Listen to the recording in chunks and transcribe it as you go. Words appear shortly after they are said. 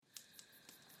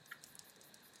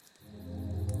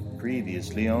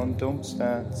Previously on Dump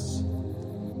Stats.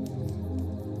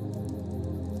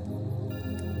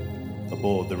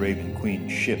 Aboard the Raven Queen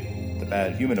ship, the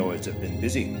bad humanoids have been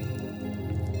busy.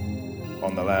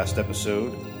 On the last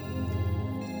episode,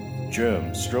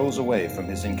 Germ strolls away from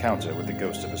his encounter with the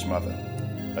ghost of his mother.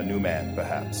 A new man,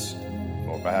 perhaps.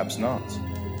 Or perhaps not.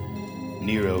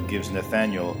 Nero gives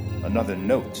Nathaniel another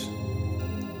note,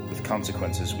 with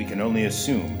consequences we can only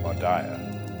assume are dire.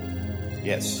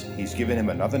 Yes, he's given him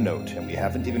another note, and we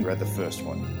haven't even read the first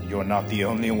one. You're not the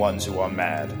only ones who are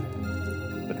mad.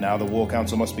 But now the War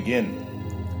Council must begin.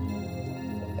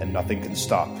 And nothing can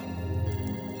stop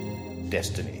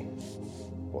destiny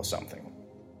or something.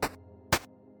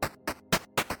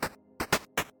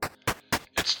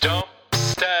 It's Dump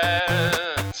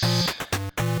Stats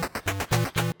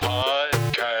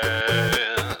Podcast.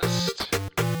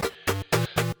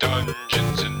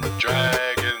 Dungeons and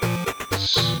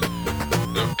Dragons.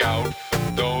 Look out for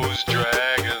those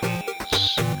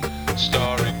dragons.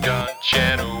 Starring John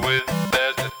Chenoweth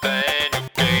as Nathaniel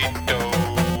Gato.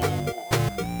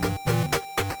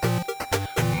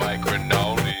 Mike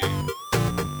Rinaldi.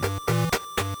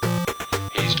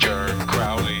 He's Jerk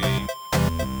Crowley.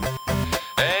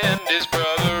 And his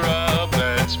brother Rob,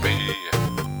 that's me.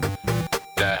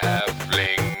 The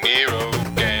halfling Nero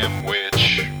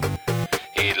Gamwich.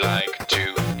 He'd like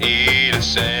to eat a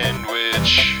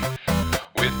sandwich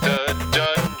with the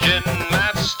Dungeon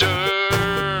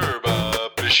Master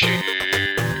Bob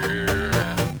Bashir.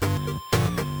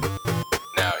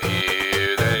 Now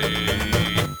here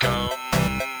they come,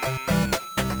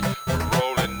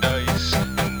 rolling dice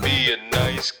and being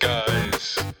nice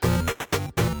guys.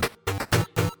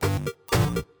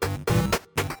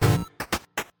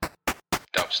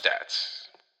 Dump Stats.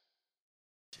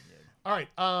 All right.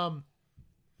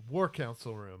 War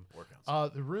Council room.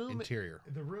 The room Interior.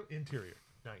 The room interior.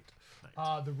 Night.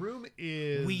 The room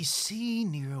is. We see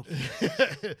Nero.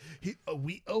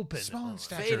 We open. Small in on-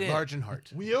 stature, Fade in. large in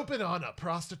heart. We open on a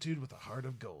prostitute with a heart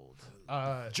of gold.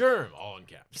 Germ, all in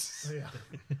caps. Yeah.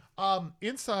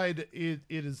 Inside, it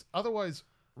is otherwise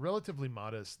relatively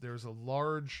modest. There's a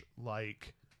large,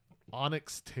 like,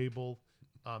 onyx table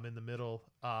in the middle,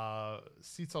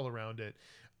 seats all around it,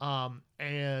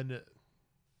 and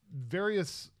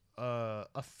various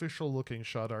official-looking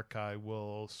Shadarkai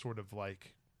will sort of,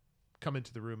 like, come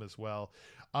into the room as well.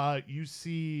 You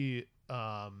see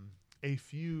a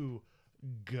few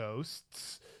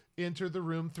ghosts enter the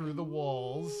room through the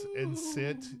walls and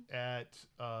sit at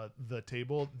the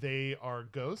table. They are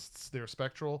ghosts. They're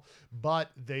spectral, but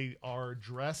they are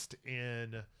dressed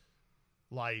in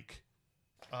like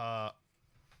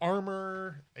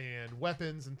armor and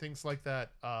weapons and things like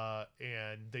that.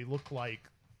 And they look like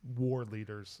war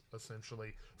leaders,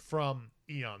 essentially, from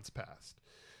eons past.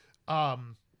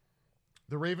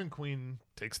 The Raven Queen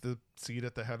takes the seat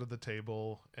at the head of the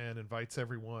table and invites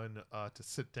everyone to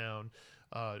sit down.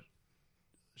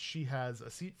 She has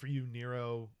a seat for you,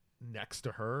 Nero, next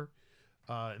to her.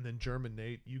 And then German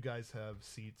Nate, you guys have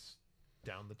seats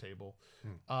down the table.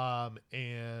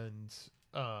 And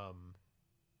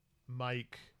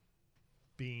Mike,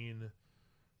 Bean,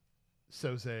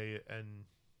 Soze, and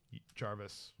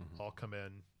Jarvis all come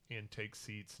in and take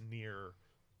seats near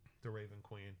the Raven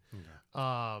Queen.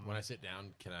 When I sit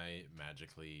down, can I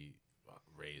magically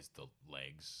raise the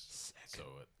legs so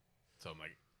I'm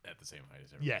like at the same height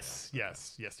as everybody else?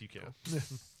 Yes, you can.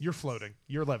 You're floating.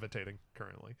 You're levitating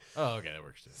currently. Oh, okay, that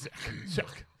works too.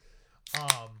 Sick.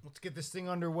 Let's get this thing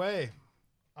underway.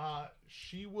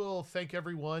 She will thank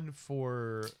everyone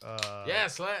for.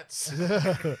 Yes, let's.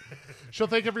 She'll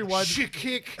thank everyone. Shit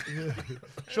kick.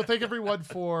 She'll thank everyone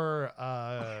for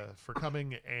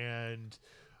coming, and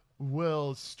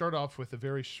we'll start off with a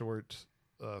very short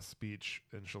speech,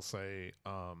 and she'll say,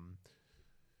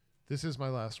 "This is my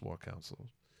last War Council,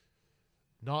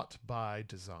 not by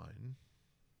design,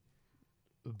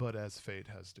 but as fate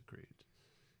has decreed.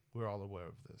 We're all aware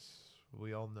of this.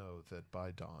 We all know that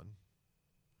by dawn,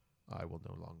 I will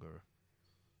no longer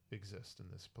exist in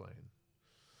this plane,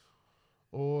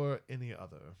 or any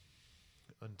other,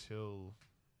 until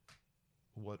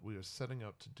what we are setting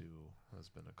out to do has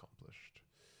been accomplished."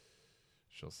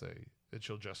 She'll say, and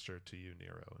she'll gesture to you,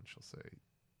 Nero, and she'll say,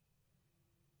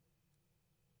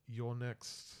 "Your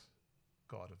next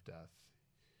god of death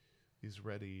is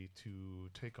ready to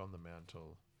take on the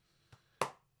mantle."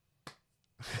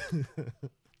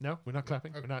 No, we're not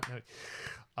clapping. We're not.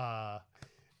 No.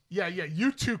 Yeah,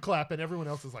 you two clap, and everyone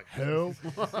else is like, "Hell,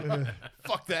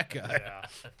 Fuck that guy.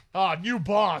 yeah." New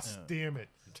boss. Damn it.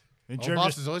 And All Germ boss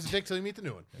just, is always a dick till you meet the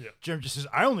new one. Germ just says,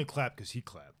 I only clap because he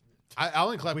clapped. I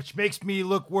only clap. Which makes me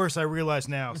look worse, I realize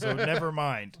now, so never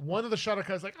mind. One of the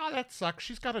Shadokai's like, oh, that sucks.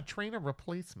 She's got to train a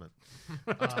replacement.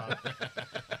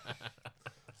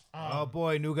 Oh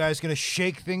boy, new guy's gonna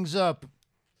shake things up.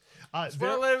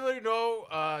 There-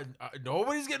 No,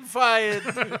 nobody's getting fired.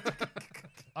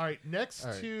 all right, next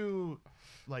All right. to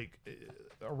like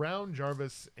around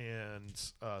Jarvis and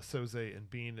Soze and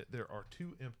Bean, there are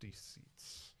 2 empty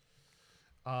seats.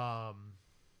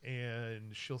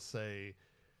 And she'll say,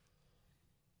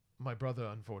 my brother,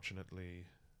 unfortunately,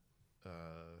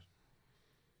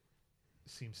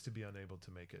 seems to be unable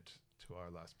to make it to our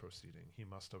last proceeding. He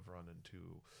must have run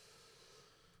into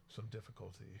some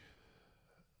difficulty.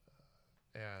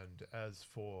 And as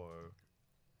for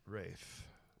Wraith,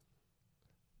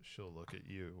 she'll look at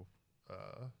you,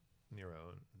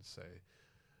 Nero, and say,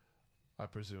 I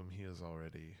presume he has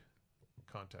already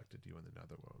contacted you in the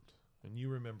Netherworld. And you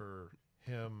remember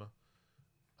him,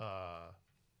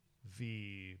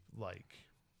 the, like,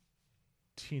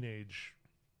 teenage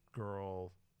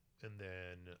girl, and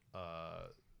then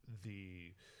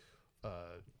the,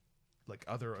 like,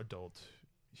 other adult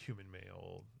human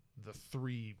male, the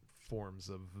 3 forms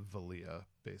of Valia,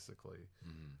 basically.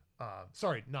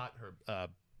 Sorry, not her,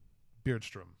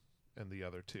 Beardstrom and the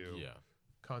other 2. Yeah.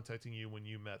 Contacting you when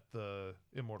you met the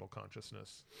immortal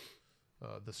consciousness,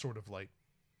 the sort of like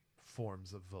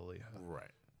forms of Valia.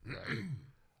 Right. Right.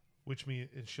 Which mean,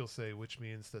 and she'll say, which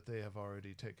means that they have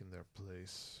already taken their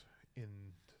place in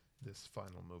this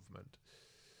final movement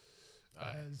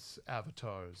as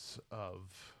avatars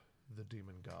of the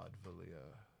demon god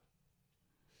Valia.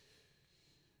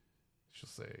 She'll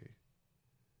say,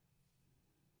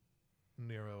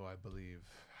 Nero, I believe,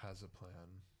 has a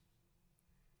plan,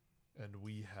 and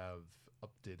we have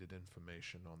updated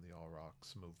information on the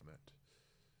Aurochs movement.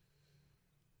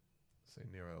 Say,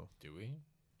 Nero. Do we?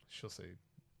 She'll say,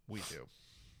 we do.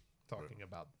 Talking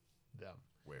about them.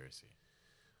 Where is he?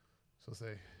 She'll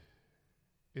say,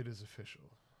 it is official.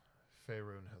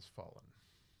 Faerun has fallen.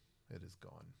 It is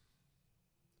gone.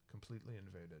 Completely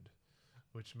invaded.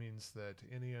 Which means that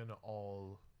any and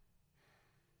all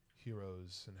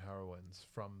heroes and heroines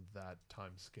from that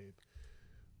timescape,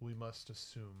 we must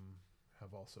assume,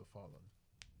 have also fallen.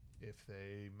 If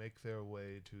they make their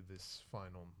way to this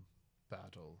final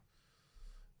battle,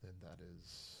 then that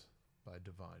is by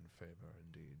divine favor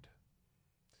indeed.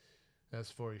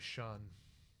 As for Ishan,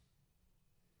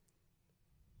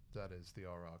 that is the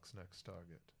Aurochs' next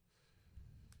target.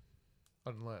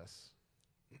 Unless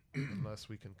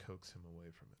we can coax him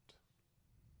away from it.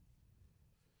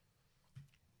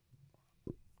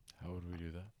 How would we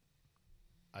do that?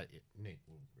 Nate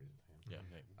will raise his hand. Yeah,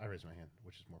 Nate. I raise my hand,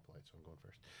 which is more polite, so I'm going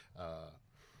first.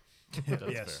 That's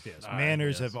fair. Yes. All right,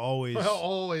 Manners yes. have always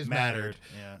Always mattered.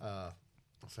 mattered. Yeah.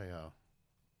 I'll say,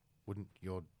 wouldn't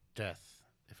your death,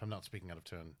 if I'm not speaking out of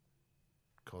turn,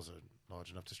 cause a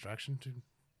large enough distraction to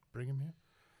bring him here?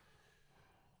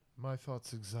 My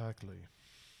thoughts exactly,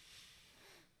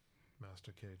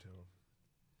 Master Cato.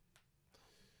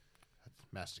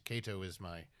 Master Cato is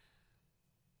my...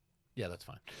 Yeah, that's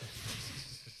fine.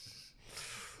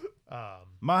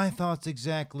 My thoughts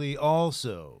exactly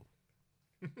also.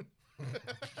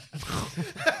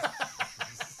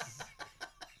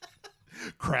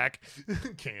 Crack.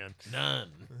 Can. None.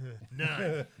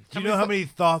 None. Do you know how many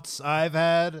thoughts I've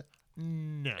had?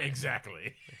 None.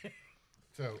 Exactly.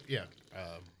 So, yeah.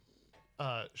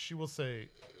 She will say...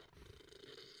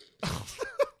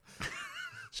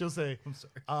 She'll say, I'm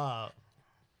sorry.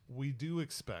 we do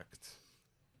expect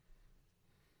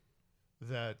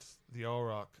that the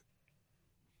Auroch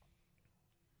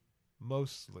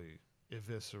mostly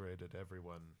eviscerated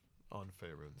everyone on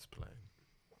Faerun's plane.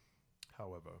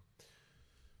 However,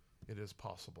 it is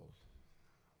possible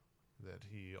that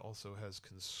he also has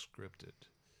conscripted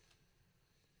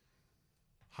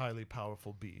highly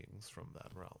powerful beings from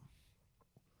that realm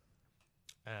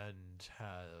and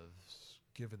has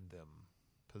given them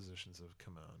positions of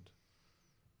command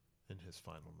in his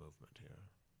final movement here.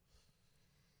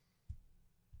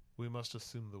 We must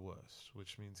assume the worst,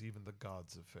 which means even the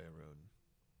gods of Faerun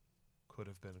could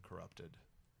have been corrupted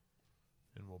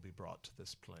and will be brought to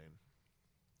this plane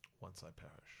once I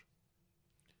perish.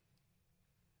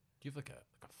 Do you have like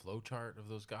a flow chart of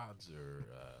those gods or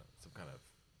some kind of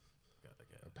like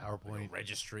A PowerPoint? like a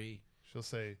registry? She'll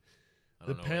say, I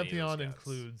the don't know any of those pantheon gods.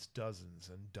 includes dozens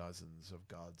and dozens of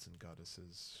gods and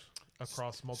goddesses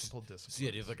across multiple disciplines. So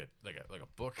yeah, do you have like a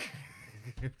book?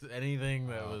 Anything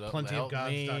that would help me?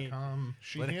 Plentyofgods.com.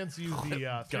 She hands you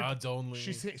the Gods only.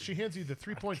 She hands you the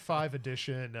 3.5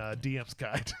 edition DM's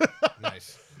guide.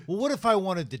 Nice. Well, what if I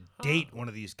wanted to date one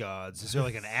of these gods? Is there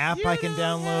like an app I can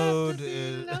download?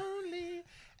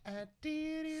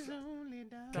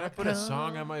 Can I put a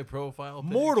song on my profile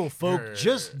pic? Mortal folk Sure.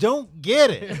 just don't get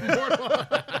it.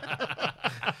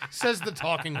 Says the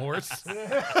talking horse.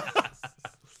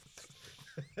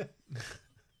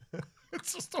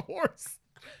 It's just a horse.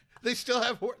 They still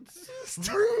have horses.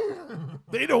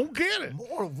 They don't get it.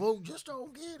 Mortal folk just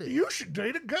don't get it. You should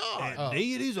date a god. And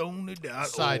deities only die.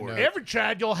 Side note. Every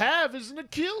child you'll have is an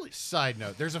Achilles. Side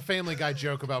note, there's a Family Guy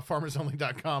joke about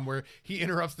FarmersOnly.com where he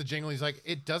interrupts the jingle. He's like,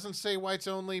 it doesn't say whites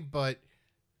only, but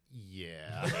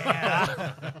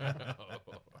yeah.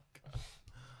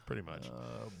 Pretty much.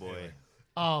 Oh boy.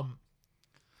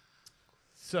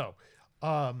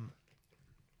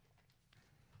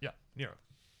 Yeah, Nero.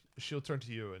 She'll turn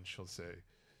to you and she'll say,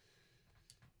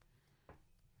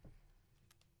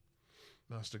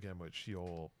 Master Gamwich,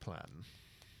 your plan.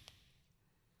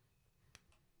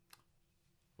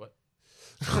 What?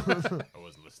 I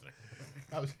wasn't listening.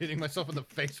 I was hitting myself in the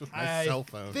face with my I cell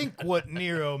phone. think what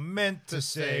Nero meant to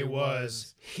say say was,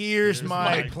 was, here's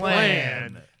my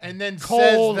plan. and then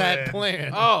Colon. says that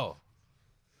plan. Oh.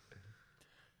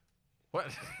 What?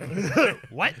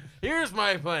 What? Here's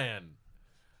my plan.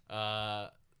 Can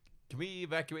we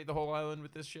evacuate the whole island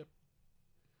with this ship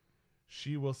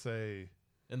She will say,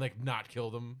 and like not kill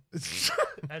them?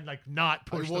 and like not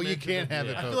push Well, them you into can't the- have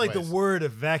it I both feel like ways. the word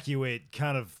evacuate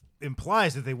kind of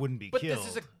implies that they wouldn't be But killed. this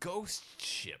is a ghost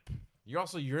ship.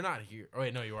 You're not here. Oh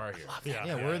wait, no, you are here.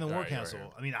 yeah, we're in the all war right, you are council. here.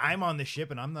 I mean, I'm on the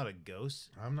ship and I'm not a ghost.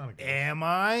 I'm not a ghost. Am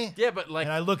I? Yeah, but like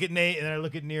And I look at Nate and I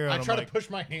look at Nero I and try I'm to like, push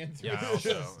my hands. yeah, with also,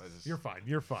 this. You're fine.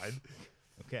 You're fine.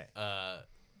 okay.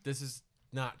 this is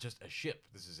not just a ship.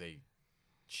 This is a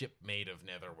ship made of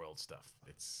netherworld stuff.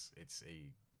 It's a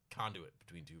conduit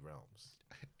between two realms.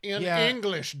 In Yeah.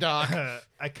 English, Doc.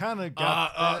 I kind of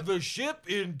got The ship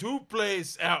in two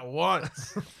places at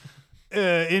once.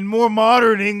 in more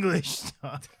modern English.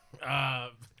 Why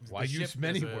the use ship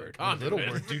many is a words? conduit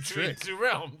Little words do between trick. two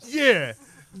realms. Yeah,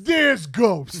 there's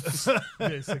ghosts,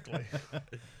 basically.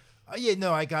 Yeah,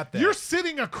 no, I got that. You're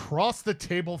sitting across the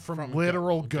table from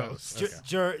literal ghosts.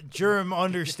 Germ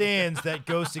understands that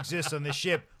ghosts exist on the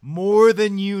ship more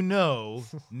than you know,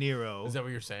 Nero. Is that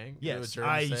what you're saying? Is that what Yes,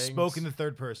 Jerem's I saying? spoke in the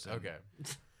third person. Okay.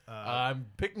 I'm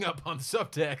picking up on the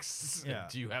subtext. Yeah.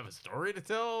 Do you have a story to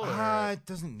tell? or- It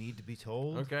doesn't need to be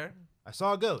told. okay. I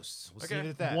saw ghosts. We'll Okay. leave it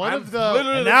at that. One I'm of the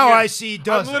literally and now looking I at- see I'm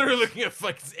dozens. literally looking at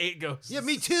like 8 ghosts. Yeah,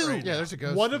 me too. right Yeah, now. there's a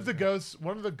ghost. one of the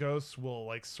ghosts will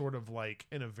like sort of like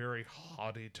in a very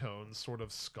haughty tone sort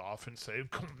of scoff and say,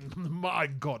 "My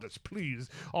goddess, please,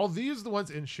 are these the ones?"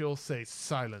 And she'll say,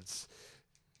 "Silence.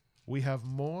 We have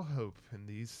more hope in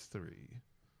these three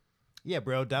Yeah,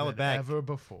 bro, dial it than back. ever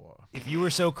before." If you were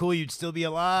so cool, you'd still be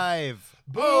alive.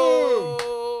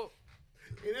 Oh!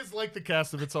 It is like the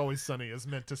cast of It's Always Sunny is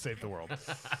meant to save the world.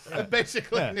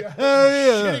 basically Shitting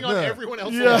shitting on everyone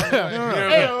else. Yeah. along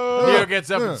the way. Neo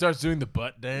gets up and starts doing the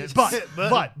butt dance. But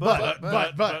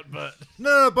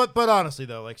No, but honestly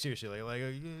though, like seriously, like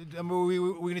I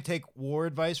mean, we gonna take war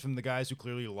advice from the guys who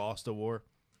clearly lost a war.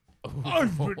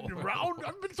 I've been around.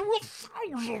 I've been through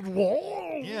 1,000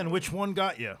 wars. Yeah, and which one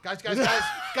got you? Guys,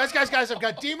 I've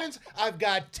got demons. I've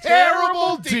got Terrible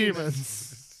terrible demons. demons.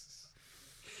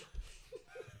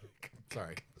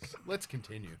 Sorry. Let's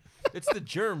continue. It's the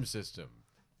germ system.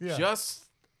 Yeah. Just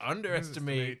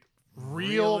underestimate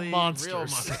Real really monsters. Real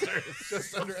monsters.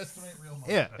 Just underestimate real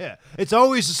monsters. Yeah. It's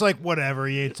always just like whatever.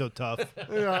 He ain't so tough.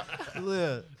 Yeah.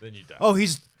 Yeah. Then you die. Oh,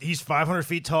 he's 500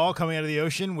 feet tall, coming out of the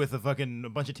ocean with a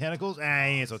bunch of tentacles. He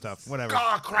ain't so tough. Whatever.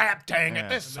 Oh, crap, dang Yeah. it.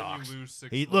 This And then sucks. you lose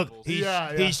 6 Look, levels.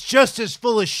 he's just as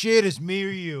full of shit as me or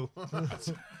you.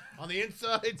 On the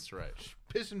inside, That's right.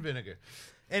 piss and vinegar.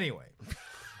 Anyway,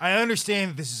 I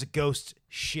understand that this is a ghost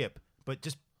ship, but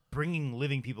just bringing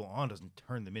living people on doesn't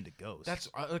turn them into ghosts.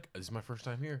 Look, this is my first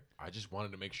time here. I just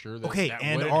wanted to make sure that. okay. that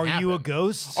And wouldn't are you a happen.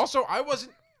 ghost? Also, I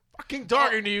wasn't fucking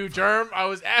talking to you, Germ. I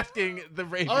was asking the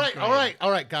Raven. All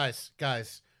right,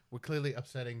 guys. We're clearly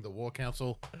upsetting the War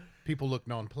Council. People look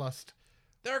nonplussed.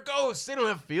 They're ghosts. They don't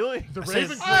have feelings. The said-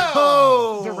 Raven Queen.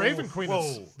 Oh! The Raven Queen.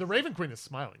 Whoa. The Raven Queen is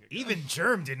smiling. Again. Even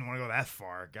Germ didn't want to go that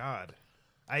far. God,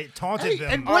 I taunted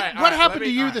them. and All what right, all right, happened let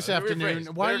to me- you all right, this let me afternoon?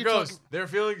 rephrase. Why They're are you ghosts. talking? Their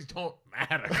feelings don't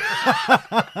matter.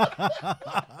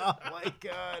 Oh my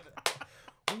God,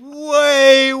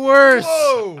 way worse.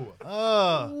 Whoa!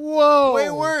 Whoa. Way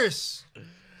worse.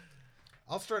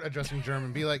 I'll start addressing German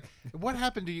and be like, what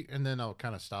happened to you? And then I'll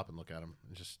kind of stop and look at him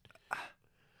and just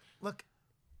Look,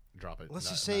 drop it. let's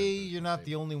Not- just not say even you're not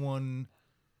the only one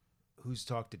who's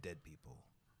talked to dead people.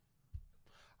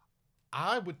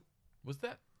 I would. Was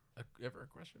that ever a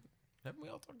question? Haven't we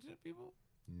all talked to dead people?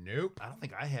 Nope. I don't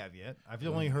think I have yet. I've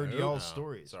only heard y'all's No.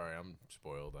 stories. Sorry, I'm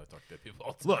spoiled. I talk to dead people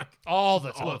all the time. Look, All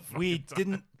the time. we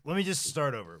didn't let me just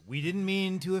start over. We didn't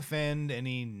mean to offend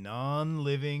any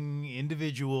non-living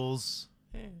individuals.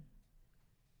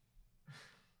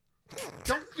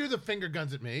 Don't do the finger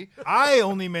guns at me. I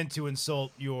only meant to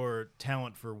insult your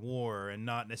talent for war and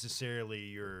not necessarily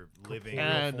your living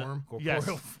And form? yes,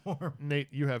 corporeal form. Nate,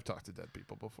 you have talked to dead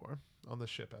people before on the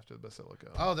ship after the Basilica.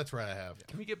 Oh, that's right, I have.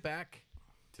 Can we get back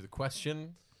to the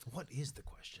question? What is the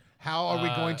question? How are we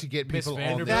going to get Miss people on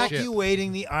the Vanderbilt? ship?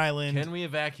 Evacuating the island. Can we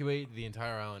evacuate the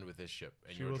entire island with this ship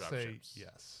and She your will drop say ships?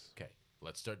 yes. Okay,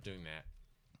 let's start doing that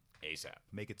ASAP.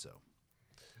 Make it so.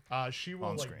 She will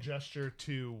On like screen. gesture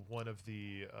to one of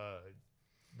the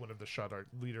Shadar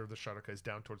leader of the Shadarkais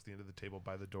down towards the end of the table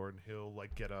by the door, and he'll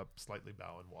like get up, slightly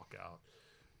bow, and walk out.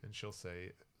 And she'll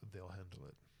say, "They'll handle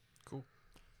it. Cool.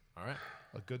 All right.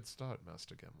 A good start,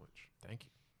 Master Gemwich. Thank you.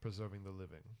 Preserving the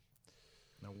living."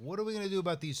 Now, what are we gonna do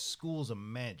about these schools of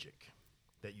magic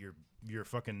that your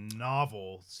fucking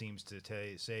novel seems to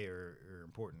say are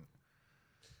important?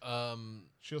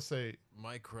 She'll say,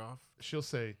 Mycroft.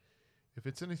 if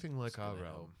it's anything like our gonna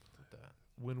realm, help with that.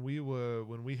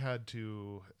 when we had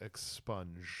to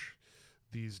expunge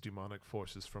these demonic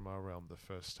forces from our realm the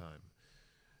first time,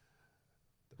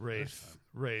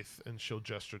 Wraith, and she'll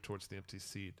gesture towards the empty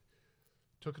seat,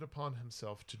 took it upon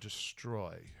himself to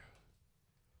destroy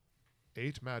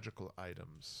 8 magical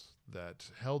items that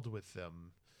held with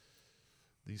them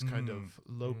these kind of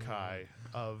loci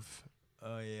of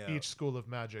Oh yeah. each school of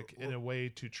magic in a way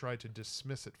to try to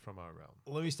dismiss it from our realm.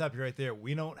 Let me stop you right there.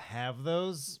 We don't have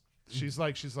those. She's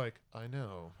like, I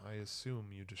know. I assume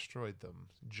you destroyed them,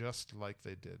 just like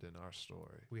they did in our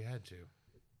story. We had to.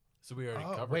 So we already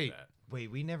covered wait. that.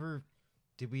 Wait,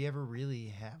 did we ever really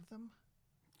have them?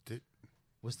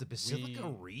 Was the Basilica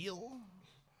real?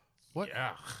 What?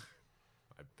 Yeah.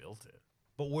 I built it.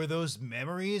 But were those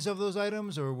memories of those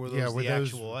items, or were those Were the those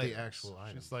actual the items? actual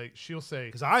items? She's like, she'll say,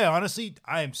 Because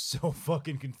I am so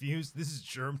fucking confused. This is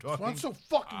Germ talking. I'm so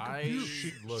fucking I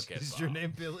confused. look at Is your Bob.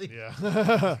 name Billy?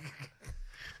 yeah.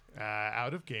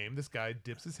 Out of game, this guy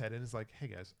dips his head in and is like, hey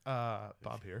guys,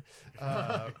 Bob here.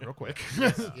 Real quick.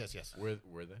 Yes.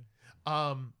 Were they?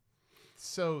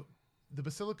 So the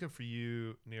Basilica for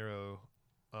you, Nero,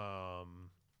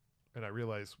 and I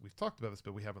realize we've talked about this,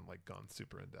 but we haven't like gone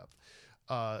super in depth.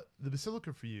 The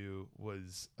Basilica for you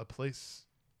was a place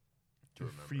To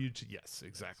remember. for you to, yes,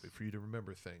 exactly, for you to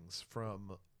remember things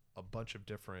from a bunch of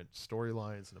different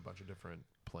storylines and a bunch of different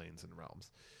planes and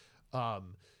realms.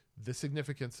 The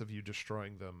significance of you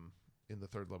destroying them in the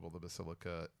 3rd level of the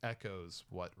Basilica echoes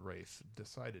what Wraith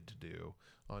decided to do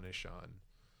on Ishan,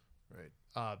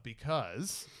 right?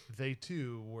 Because they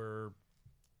too were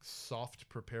soft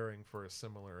preparing for a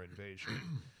similar invasion.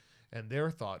 And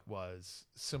their thought was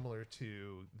similar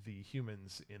to the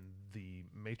humans in the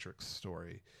Matrix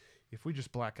story. If we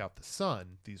just black out the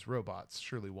sun, these robots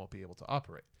surely won't be able to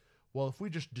operate. Well, if we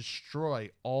just destroy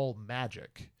all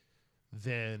magic,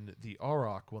 then the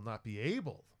Auroch will not be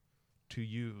able to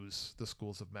use the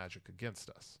schools of magic against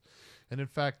us. And in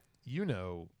fact, you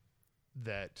know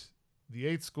that the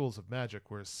 8 schools of magic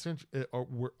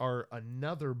are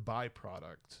another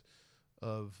byproduct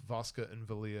of Vasca and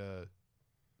Valia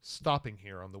stopping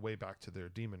here on the way back to their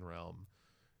demon realm,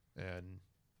 and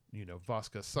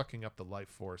Vasca sucking up the life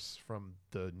force from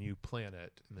the new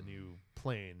planet and the new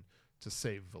plane to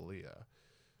save Valia,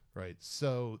 right?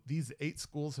 So these 8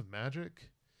 schools of magic,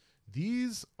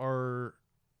 these are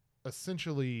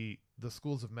essentially the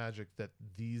schools of magic that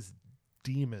these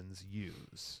demons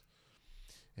use.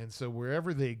 And so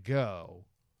wherever they go,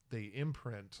 they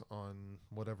imprint on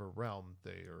whatever realm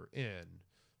they are in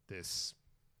this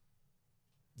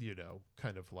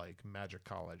kind of like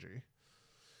magicology.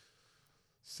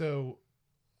 So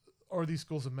are these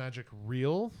schools of magic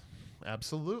real?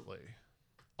 Absolutely.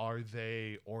 Are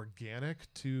they organic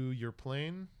to your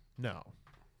plane? No.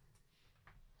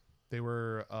 They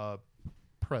were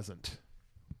present.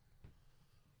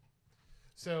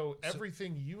 So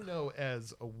everything you know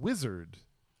as a wizard,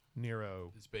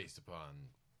 Nero, It's based upon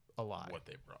a lie. what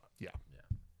they brought. Yeah.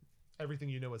 Yeah. Everything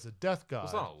you know as a death god.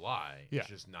 It's not a lie. Yeah. It's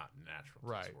just not natural to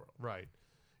Right, this world. right.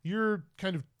 You're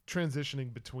kind of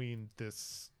transitioning between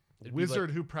this It'd be wizard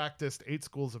like- who practiced 8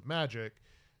 schools of magic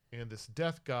and this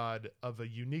death god of a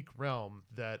unique realm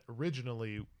that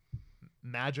originally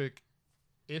magic,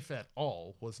 if at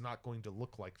all, was not going to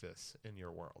look like this in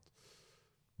your world.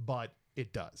 But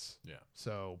it does. Yeah.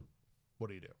 So what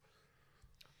do you do?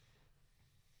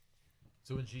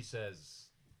 So when she says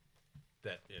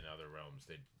that in other realms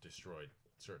they destroyed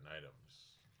certain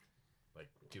items, like,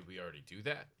 did we already do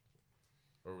that?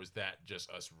 Or was that just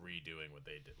us redoing what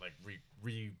they did? Like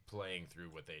replaying through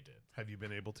what they did? Have you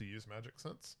been able to use magic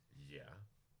since? Yeah.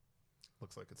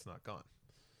 Looks like it's not gone.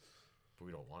 But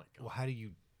we don't want it gone. Well, how do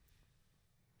you?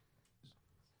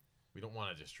 We don't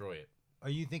want to destroy it. Are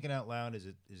you thinking out loud? Is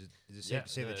it safe Yeah, to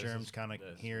say no, the this germ's is- kind of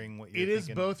this is- hearing what you're It is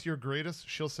thinking? both your greatest.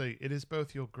 She'll say it is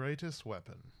both your greatest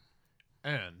weapon,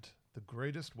 and the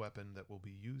greatest weapon that will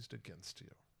be used against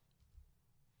you.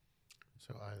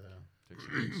 So either Takes a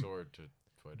big sword to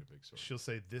fight a big sword. She'll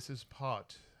say this is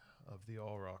part of the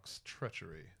Aurochs'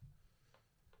 treachery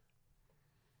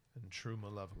and true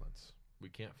malevolence. We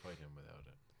can't fight him without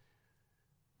it.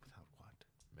 Without what?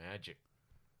 Magic.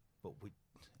 But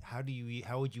how do you?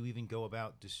 How would you even go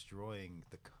about destroying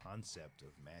the concept of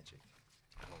magic?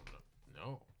 I don't know.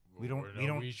 No. We don't- We're- we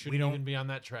don't- We we shouldn't don't- even be on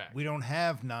that track. We don't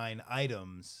have 9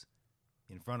 items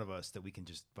in front of us that we can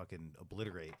just fucking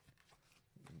obliterate.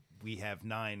 We have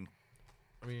 9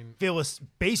 I mean,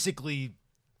 basically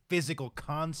physical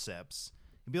concepts.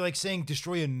 It'd be like saying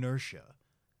destroy inertia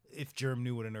if Germ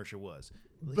knew what inertia was.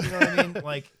 You know what I mean?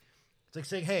 Like, it's like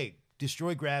saying, hey,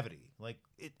 destroy gravity. Like,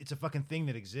 it's a fucking thing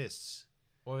that exists.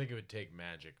 well, I think it would take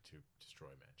magic to destroy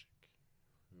magic.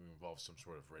 It would involve some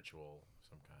sort of ritual of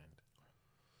some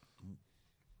kind.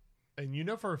 And you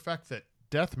know for a fact that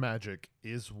death magic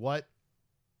is what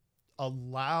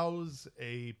allows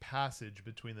a passage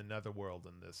between the netherworld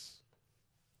and this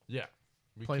Yeah.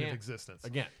 We plane of can't- existence.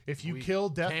 Again, if you we kill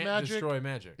death can't magic, destroy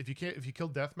magic. if you kill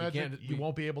death We magic, can't- you we-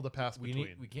 won't be able to pass we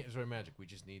between. can't destroy magic. We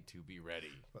just need to be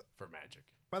ready for magic.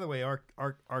 By the way,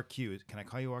 RQ, can I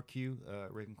call you RQ,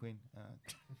 Raven Queen?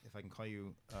 If I can call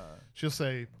you She'll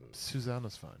say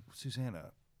Susanna's fine.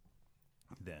 Susanna,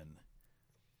 then.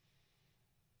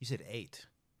 You said 8.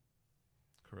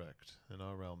 Correct. In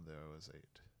our realm, there was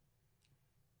 8.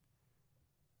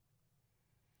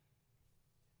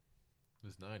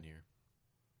 There's 9 here.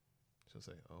 She'll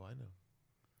say, "Oh, I know."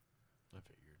 I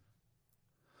figured.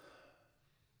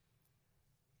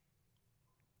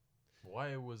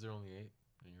 Why was there only 8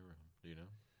 in your room? Do you know?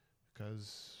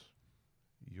 Because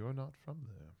you're not from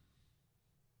there.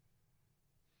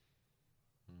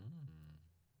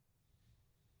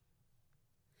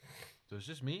 So it's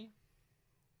just me?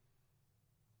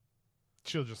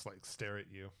 She'll just like stare at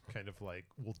you, kind of like,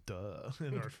 "Well, duh,"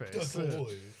 in her face.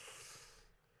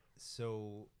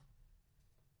 So,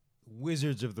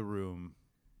 wizards of the room,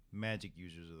 magic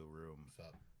users of the room,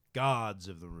 gods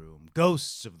of the room,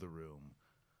 ghosts of the room,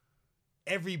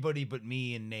 everybody but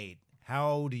me and Nate.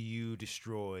 How do you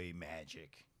destroy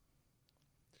magic?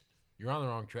 You're on the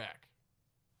wrong track.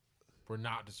 We're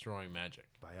not destroying magic.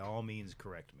 By all means,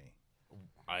 correct me.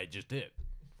 I just did.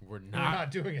 We're we're not.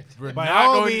 not doing it. We're By not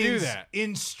all going means, to do that.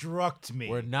 instruct me.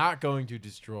 We're not going to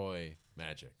destroy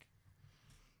magic.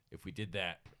 If we did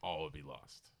that, all would be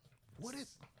lost. What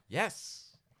is?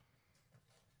 Yes.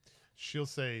 She'll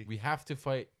say, We have to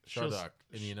fight She'll s- Shardak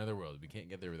in the another world. We can't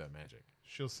get there without magic.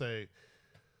 she'll say,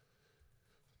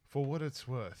 "For what it's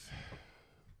worth,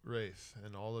 Wraith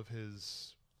and all of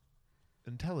his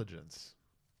intelligence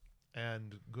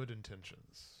and good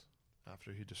intentions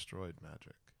after he destroyed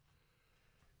magic,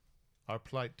 our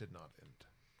plight did not end,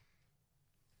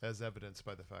 as evidenced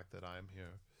by the fact that I am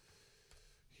here.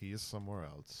 He is somewhere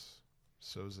else.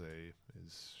 Soze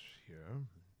is here.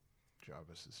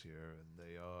 Jarvis is here, and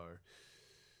they are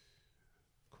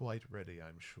quite ready,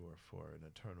 I'm sure, for an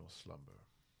eternal slumber."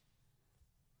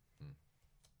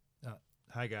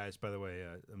 Hi guys. By the way,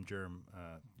 I'm Germ.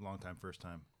 Long time, first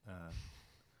time.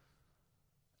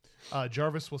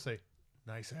 Jarvis will say,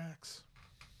 "Nice axe."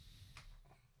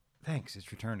 Thanks,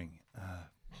 it's returning.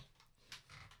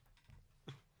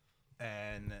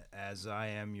 And as I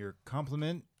am your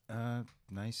compliment,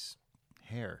 nice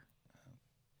hair.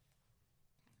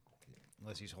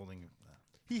 Unless he's holding.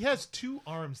 He has 2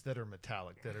 arms that are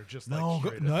metallic, that are just like No,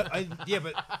 straight up. yeah,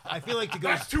 but I feel like to go.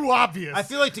 That's too obvious. I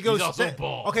feel like to go. He's also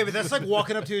bald. Okay, but that's like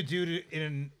walking up to a dude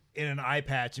in an eye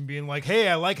patch and being like, "Hey,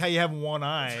 I like how you have one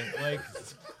eye." Like,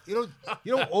 you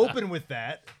don't open with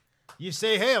that. You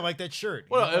say, "Hey, I like that shirt." You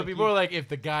Well, know, it would like be you- more like if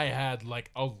the guy had like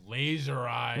a laser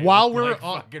eye. While with, we're like,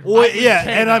 on- fucking Well, right yeah,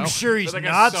 antenna and I'm sure he's with, like,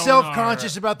 a not sonar.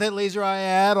 self-conscious about that laser eye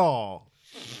at all.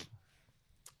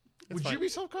 Would you be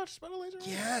self-conscious about a laser?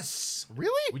 Yes.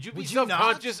 Really? Would you be Would you not?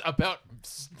 self-conscious about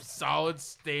solid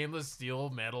stainless steel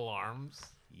metal arms?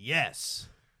 Yes.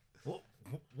 Well,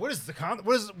 what is the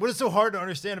what is so hard to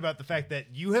understand about the fact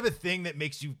that you have a thing that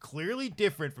makes you clearly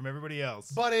different from everybody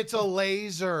else? But it's a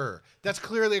laser. That's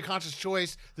clearly a conscious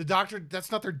choice. The doctor,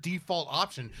 that's not their default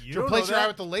option. You to don't replace know your eye that?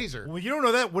 with the laser. Well, you don't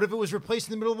know that. What if it was replaced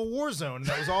in the middle of a war zone and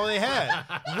that was all they had?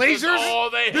 Lasers? All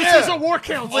they This had. is a war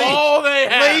council. All they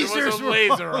had was Lasers a were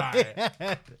laser all they eye.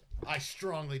 had. I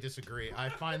strongly disagree. I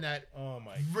find that Oh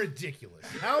my. ridiculous.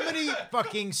 How many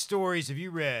fucking stories have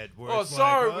you read? Where Oh, it's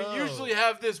sorry. like, We usually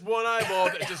have this one eyeball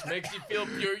that just makes you feel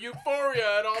pure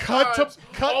euphoria at all Cut to- times.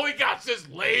 cut- All we got's this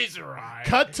laser eye.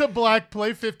 Cut to black,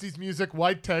 play 50s music,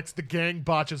 white text, the gang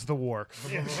botches the war.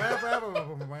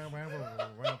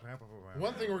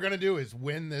 One thing we're gonna do is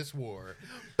win this war.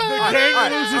 The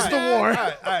gang loses the war. All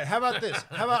right. How about this?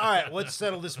 All right, let's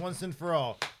settle this once and for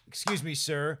all. Excuse me,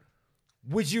 sir.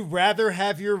 Would you rather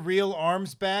have your real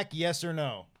arms back? Yes or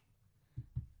no?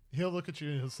 He'll look at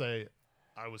you and he'll say,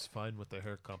 I was fine with the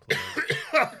hair compliment.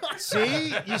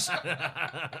 See,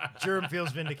 Germ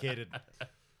feels vindicated.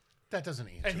 That doesn't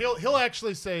answer. And he'll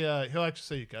actually say,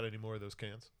 you got any more of those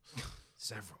cans?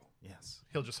 Several. Yes.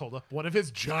 He'll just hold up one of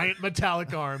his giant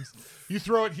metallic arms. You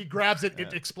throw it, he grabs it,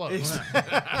 it explodes.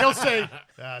 He'll say,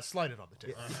 slide it on the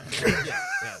table.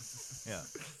 Yeah.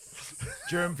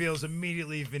 Germ feels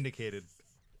immediately vindicated.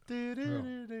 All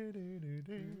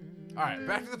right,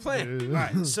 back to the plan. All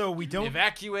right, so we don't.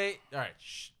 Evacuate. All right,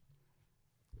 shh.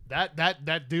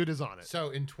 That dude is on it. So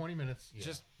in 20 minutes,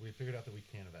 Just- we figured out that we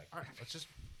can't evacuate. All right, let's just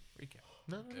recap.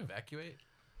 No. Evacuate.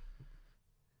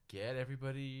 Get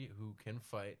everybody who can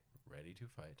fight ready to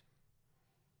fight.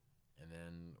 And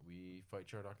then we fight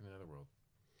Shardock in the other world.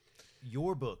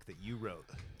 Your book that you wrote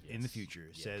in the Yes. future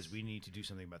Yes. says we need to do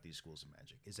something about these schools of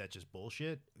magic. Is that just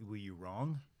bullshit? Were you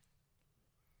wrong?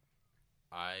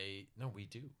 No, we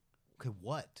do. Okay,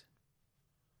 what?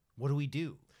 What do we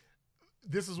do?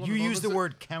 This is one You of the use the moments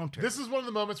word counter. This is one of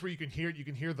the moments where you can hear it. You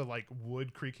can hear the like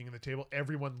wood creaking in the table.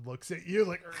 Everyone looks at you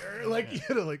like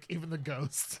like even the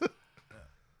ghosts.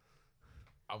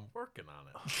 I'm working on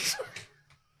it.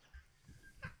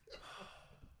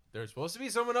 There's supposed to be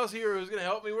someone else here who's going to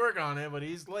help me work on it, but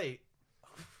he's late.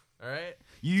 All right?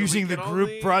 You So we using the can group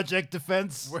only- project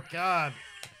defense? We're- God.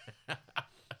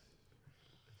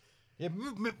 Yeah,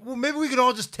 well, maybe we could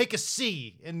all just take a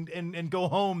C and go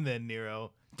home then,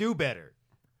 Nero. Do better.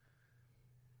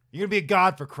 You're gonna be a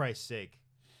god for Christ's sake.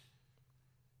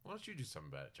 Why don't you do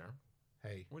something about it, Charm?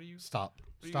 Hey, What do you stop.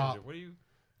 What are you gonna Stop. do? What do you?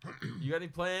 You got any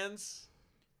plans?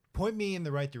 Point me in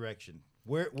the right direction.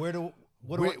 Where do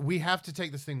what do we, I, we have to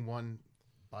take this thing one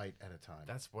bite at a time.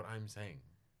 That's what I'm saying.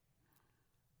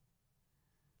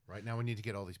 Right now, we need to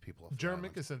get all these people off. the Germ, island.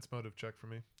 make a sense motive check for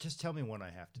me. just tell me when I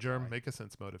have to. Germ, die. make a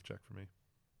sense motive check for me.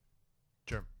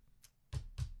 Germ.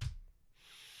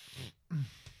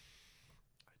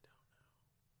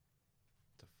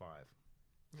 It's a 5.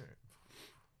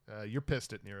 You're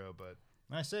pissed at Nero, but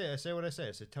I say what I say.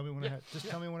 I said, tell me when I have. Just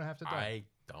tell me when I have to die.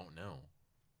 I don't know.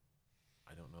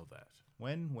 I don't know that.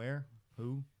 When, where,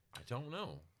 who? I don't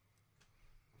know.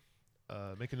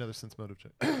 make another sense motive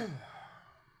check.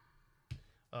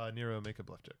 Nero, make a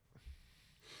bluff check.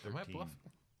 Am I 13. bluffing?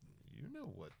 You know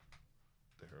what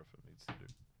the Hierophant needs to do.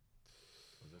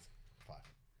 Was this 5.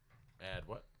 add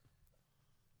what?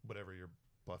 Whatever your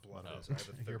bluff Oh. is. I have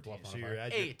a Your 13. bluff So modifier. you're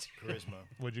at your 8. charisma.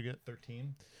 What'd you get?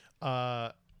 13.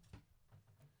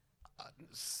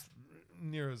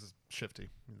 Nero's shifty.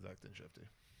 He's acting shifty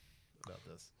about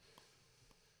this.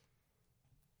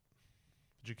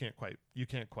 But you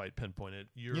can't quite pinpoint it.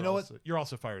 You're You know what? You're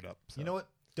also fired up. So. You know what?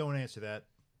 Don't answer that.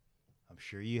 I'm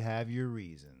sure you have your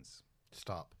reasons.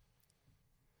 Stop.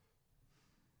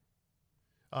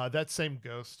 That same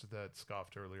ghost that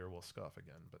scoffed earlier will scoff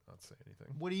again, but not say anything.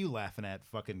 What are you laughing at,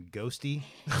 fucking ghosty?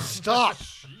 Stop!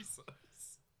 Jesus.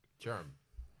 Germ,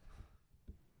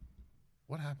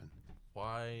 What happened?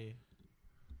 why?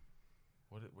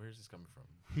 Where is this coming from?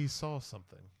 He saw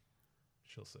something,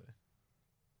 she'll say.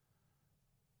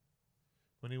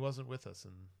 When he wasn't with us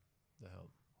in the help,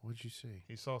 What'd you see?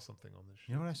 he saw something on this ship.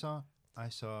 You know what I saw? I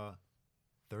saw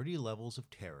 30 levels of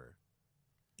terror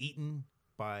eaten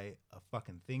by a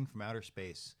fucking thing from outer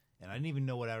space. And I didn't even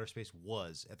know what outer space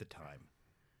was at the time.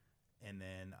 And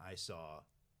then I saw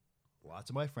lots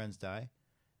of my friends die.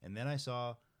 And then I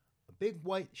saw a big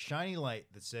white shiny light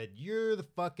that said, "You're the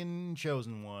fucking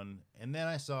chosen one." And then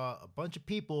I saw a bunch of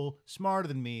people smarter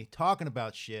than me talking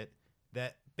about shit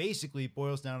that basically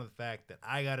boils down to the fact that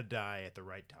I gotta die at the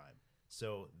right time.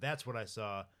 So that's what I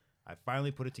saw. I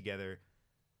finally put it together.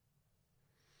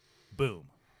 Boom.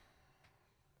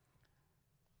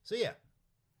 So yeah,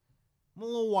 I'm a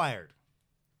little wired.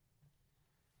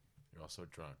 You're also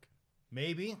drunk,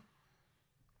 Maybe.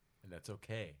 and that's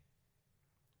okay.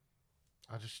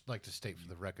 I'd just like to state for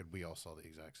the record, we all saw the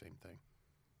exact same thing.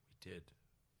 We did.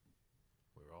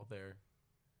 We were all there.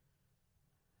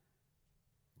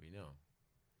 We know.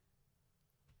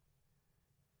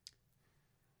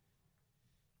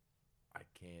 I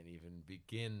can't even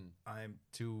begin I'm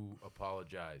to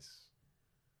apologize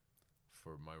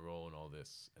for my role in all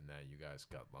this, and that you guys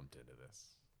got lumped into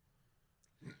this.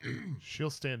 She'll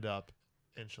stand up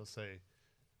and she'll say,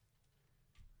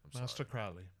 I'm Master sorry.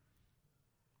 Crowley,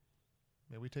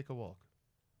 may we take a walk?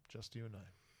 Just you and I.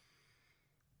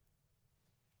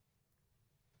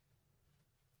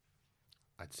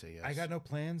 I'd say yes. I got no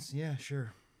plans. Yeah,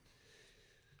 sure.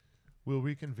 We'll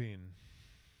reconvene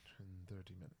in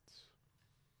 30 minutes.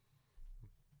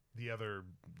 The other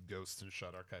ghosts in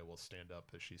Shadarkai will stand up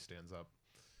as she stands up.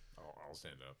 I'll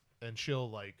stand up. And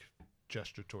she'll, like,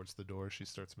 gesture towards the door. She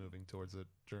starts moving towards it,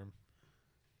 Germ.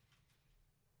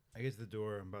 I get to the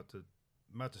door. I'm about to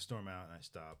storm out, and I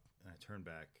stop and I turn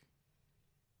back.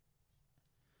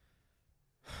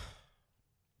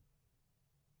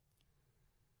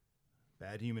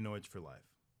 Bad humanoids for life.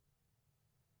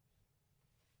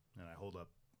 And I hold up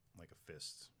like a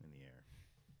fist in the air,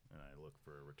 and I look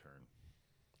for a return.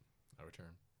 I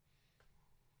return.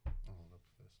 I'll hold up a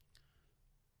fist.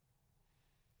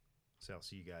 So I'll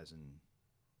see you guys, and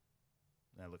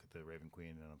I look at the Raven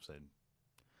Queen, and I'm saying,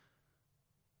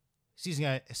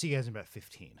 I see you guys in about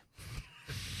 15.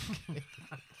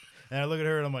 And I look at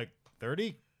her, and I'm like,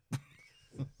 30?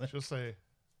 She'll say,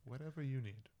 whatever you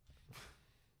need.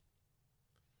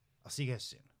 I'll see you guys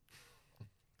soon.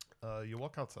 You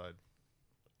walk outside,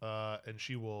 and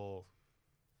she will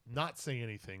not say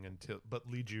anything but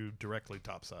lead you directly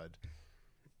topside.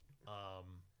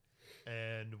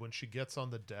 And when she gets on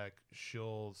the deck,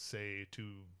 she'll say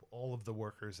to all of the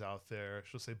workers out there,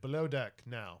 she'll say, below deck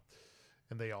now.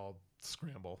 And they all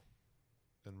scramble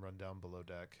and run down below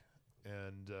deck.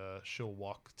 And she'll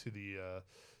walk to the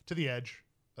edge,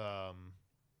 and,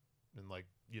 like,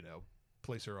 you know,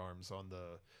 place her arms on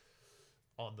the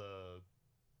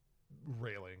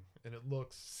railing, and it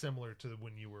looks similar to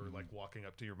when you were like walking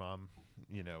up to your mom,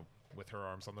 you know, with her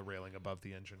arms on the railing above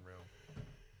the engine room.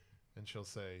 And she'll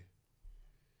say,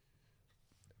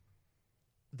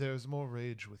 there's more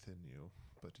rage within you,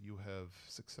 but you have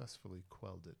successfully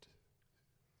quelled it.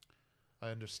 I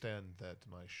understand that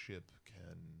my ship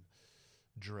can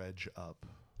dredge up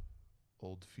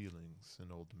old feelings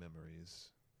and old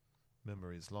memories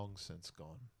long since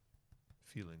gone,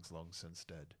 feelings long since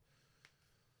dead.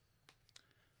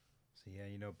 So yeah,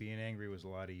 you know, being angry was a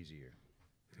lot easier.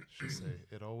 She'll say,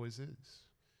 it always is.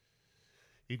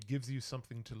 It gives you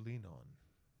something to lean on,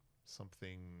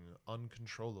 something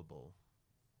uncontrollable,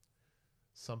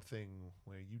 something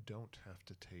where you don't have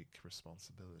to take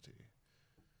responsibility.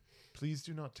 Please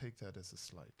do not take that as a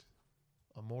slight.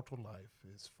 A mortal life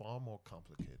is far more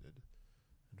complicated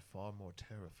and far more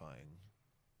terrifying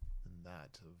than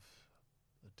that of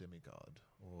a demigod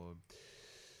or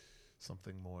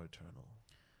something more eternal.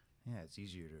 Yeah, it's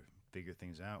easier to figure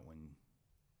things out when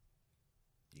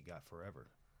you got forever.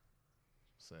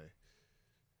 Say,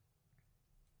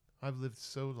 I've lived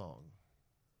so long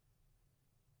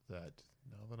that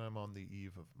now that I'm on the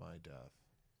eve of my death,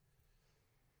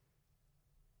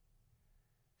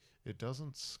 it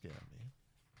doesn't scare me.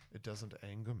 It doesn't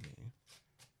anger me.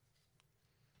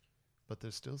 But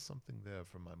there's still something there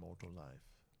from my mortal life.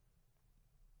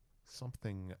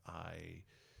 Something I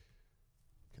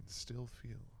can still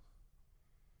feel.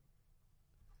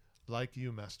 Like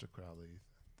you, Master Crowley,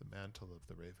 the mantle of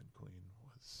the Raven Queen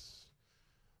was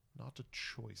not a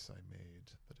choice I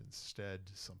made, but instead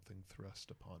something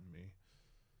thrust upon me.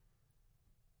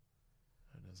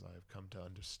 And as I have come to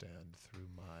understand through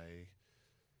my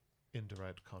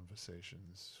indirect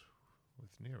conversations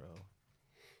with Nero,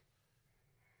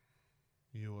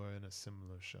 you are in a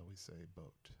similar, shall we say,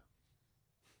 boat.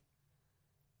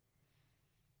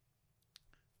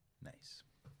 Nice.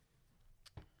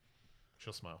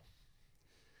 She'll smile.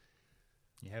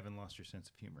 You haven't lost your sense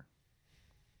of humor.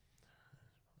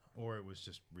 Or it was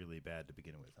just really bad to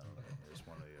begin with. I don't know. There's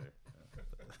one or the other.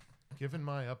 Given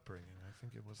my upbringing, I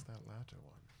think it was that latter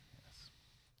one. Yes.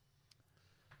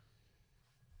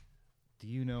 Do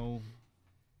you know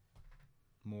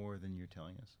more than you're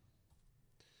telling us?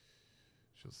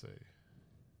 She'll say,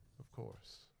 of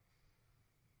course.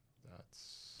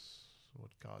 That's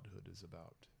what godhood is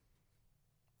about.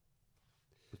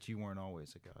 But you weren't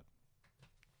always a god.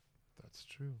 That's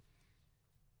true.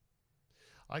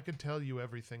 I could tell you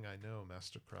everything I know,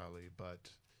 Master Crowley, but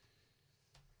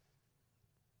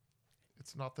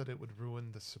it's not that it would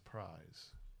ruin the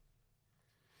surprise.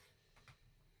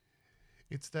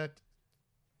 It's that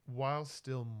while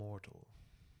still mortal,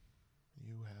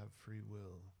 you have free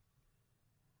will.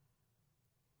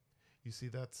 You see,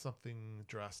 that's something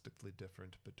drastically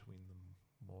different between the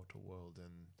mortal world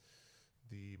and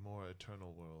the more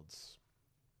eternal worlds.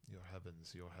 Your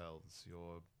heavens, your hells,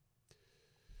 your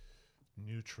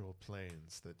neutral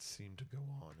planes that seem to go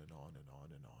on and on and on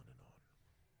and on and on.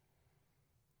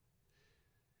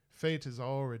 Fate has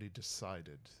already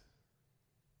decided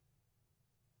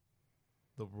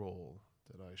the role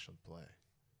that I shall play.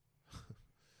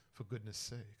 For goodness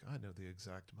sake, I know the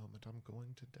exact moment I'm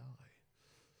going to die.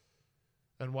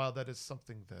 And while that is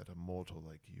something that a mortal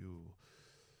like you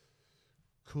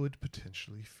could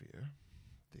potentially fear,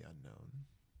 the unknown,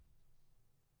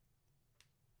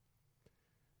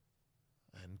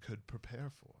 and could prepare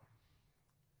for,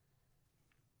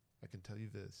 I can tell you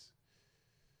this.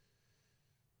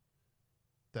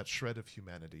 That shred of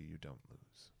humanity you don't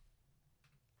lose.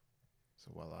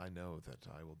 So while I know that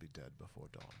I will be dead before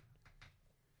dawn,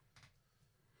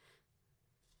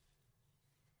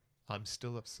 I'm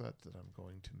still upset that I'm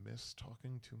going to miss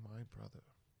talking to my brother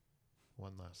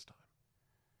one last time.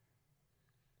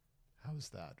 How's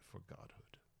that for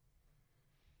godhood?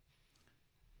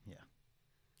 Yeah.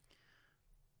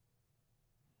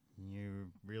 You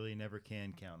really never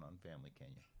can count on family, can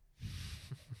you?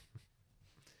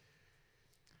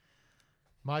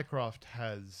 Mycroft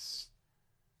has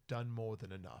done more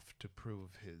than enough to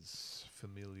prove his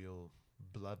familial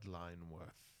bloodline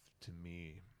worth to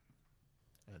me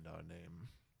and our name.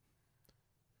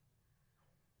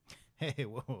 Hey,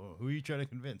 whoa, who are you trying to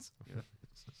convince?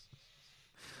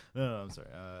 No, I'm sorry.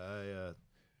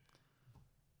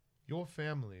 Your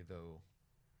family, though,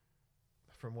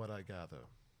 from what I gather,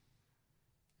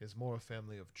 is more a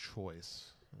family of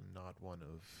choice and not one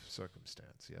of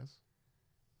circumstance, yes?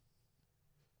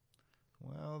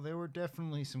 Well, there were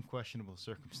definitely some questionable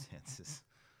circumstances.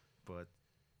 But,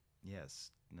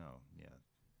 yes, no, yeah.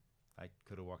 I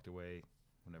could have walked away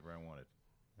whenever I wanted,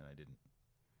 and I didn't.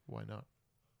 Why not?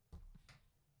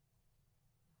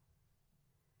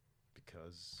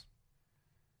 Because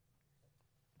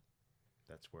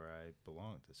that's where I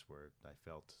belonged. That's where I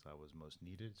felt I was most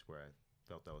needed. It's where I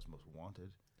felt I was most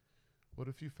wanted. What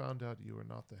if you found out you were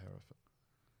not the Hierophant?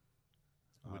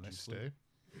 Would Honestly. you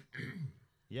stay?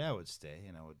 Yeah, I would stay,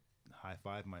 and I would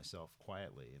high-five myself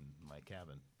quietly in my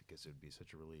cabin because it would be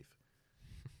such a relief.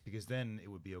 Because then it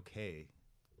would be okay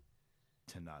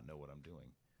to not know what I'm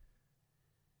doing.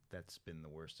 That's been the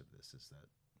worst of this, is that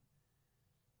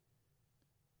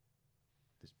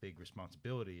this big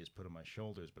responsibility is put on my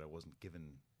shoulders, but I wasn't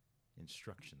given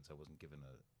instructions. I wasn't given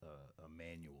a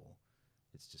manual.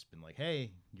 It's just been like,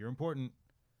 hey, you're important,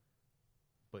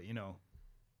 but, you know,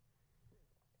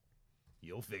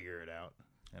 you'll figure it out.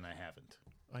 And I haven't.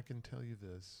 I can tell you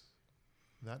this.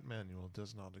 That manual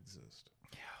does not exist.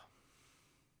 Yeah.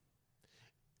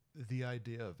 The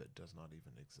idea of it does not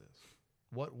even exist.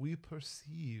 What we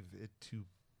perceive it to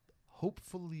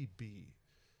hopefully be,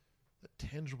 the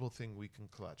tangible thing we can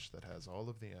clutch that has all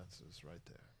of the answers right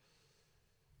there.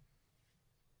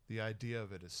 The idea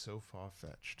of it is so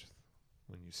far-fetched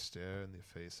when you stare in the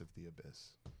face of the abyss.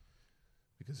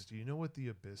 Because do you know what the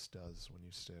abyss does when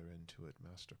you stare into it,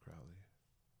 Master Crowley?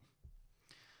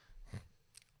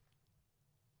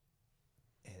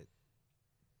 It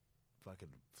fucking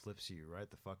flips you right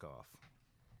the fuck off.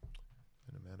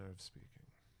 In a manner of speaking.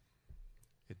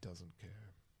 It doesn't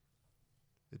care.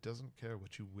 It doesn't care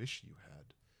what you wish you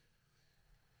had.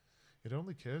 It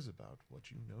only cares about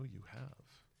what you know you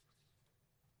have.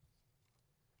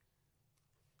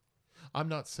 I'm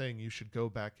not saying you should go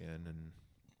back in and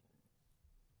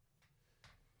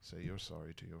say you're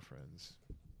sorry to your friends.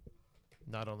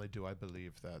 Not only do I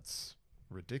believe that's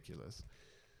ridiculous,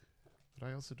 but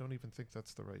I also don't even think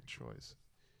that's the right choice.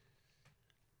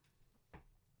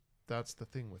 That's the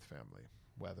thing with family,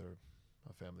 whether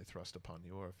a family thrust upon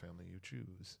you or a family you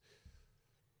choose.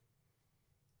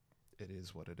 It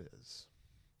is what it is.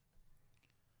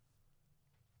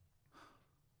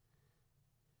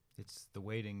 It's the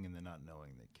waiting and the not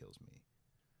knowing that kills me.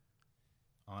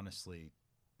 Honestly,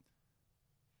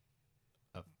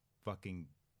 a fucking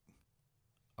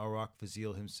Arok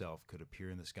Fazil himself could appear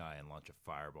in the sky and launch a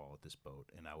fireball at this boat,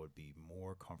 and I would be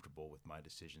more comfortable with my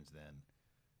decisions than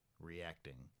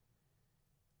reacting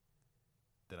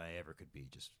than I ever could be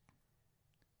just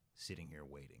sitting here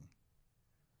waiting.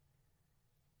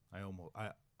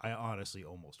 I honestly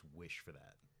almost wish for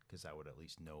that, because I would at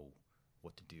least know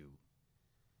what to do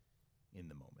in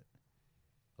the moment.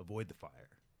 Avoid the fire.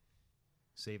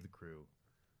 Save the crew.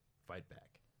 Fight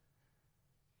back.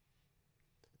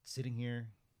 Sitting here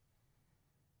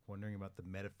wondering about the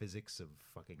metaphysics of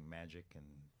fucking magic and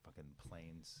fucking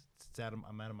planes.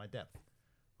 I'm out of my depth.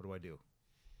 What do?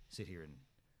 Sit here and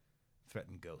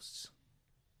threaten ghosts.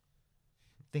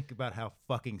 Think about how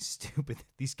fucking stupid.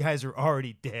 These guys are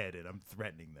already dead and I'm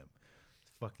threatening them.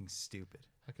 It's fucking stupid.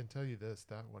 I can tell you this,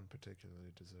 that one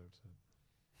particularly deserves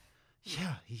it.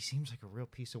 Yeah, he seems like a real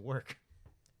piece of work.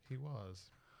 He was,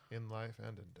 in life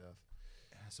and in death.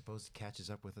 I suppose it catches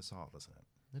up with us all, doesn't it?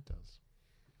 It does.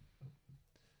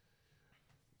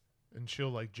 And she'll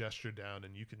like gesture down,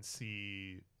 and you can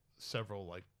see several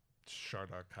like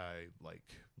Shardarkai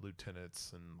like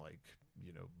lieutenants and like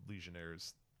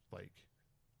legionnaires like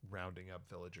rounding up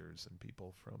villagers and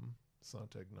people from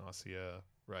Santa Ignacia.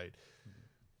 Right.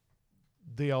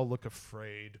 They all look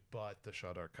afraid, but the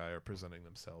Shardarkai are presenting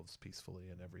themselves peacefully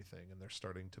and everything, and they're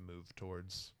starting to move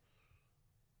towards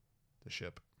the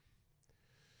ship.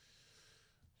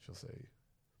 She'll say,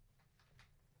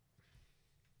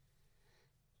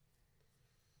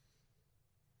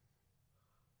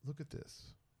 "Look at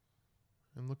this,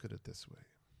 and look at it this way.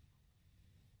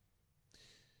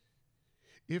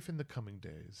 If in the coming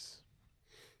days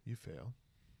you fail,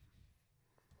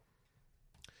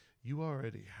 you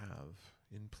already have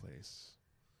in place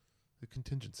the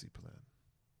contingency plan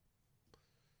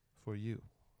for you.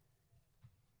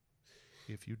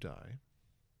 If you die,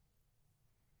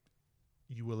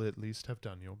 you will at least have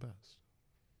done your best.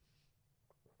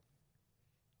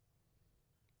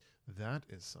 That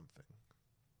is something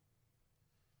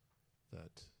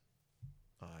that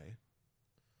I,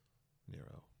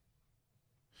 Nero,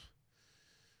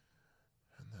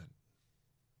 and that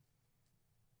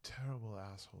terrible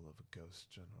asshole of a ghost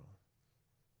general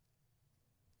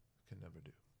can never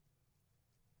do.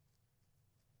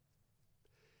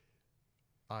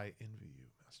 I envy you,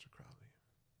 Master Crowley.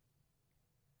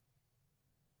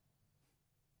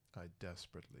 I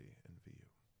desperately envy you."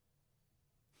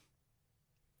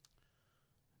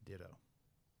 Ditto.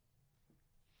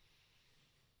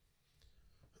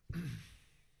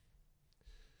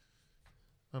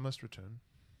 I must return,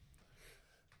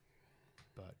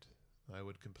 but I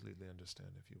would completely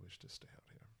understand if you wish to stay out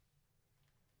here.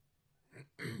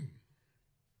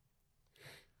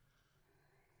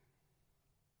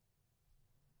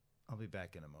 I'll be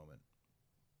back in a moment.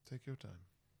 Take your time.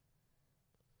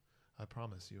 I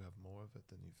promise you have more of it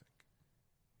than you think.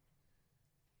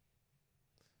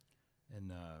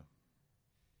 And,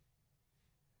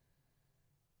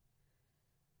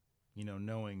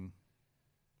 knowing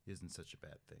isn't such a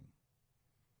bad thing.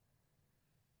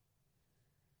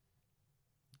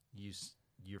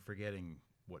 You're forgetting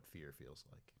what fear feels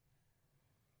like.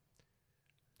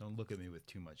 Don't look at me with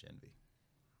too much envy.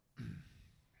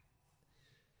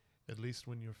 At least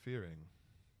when you're fearing,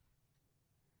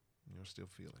 you're still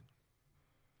feeling.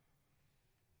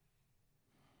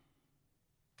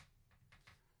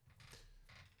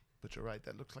 But you're right,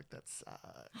 that looks like that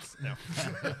sucks. No.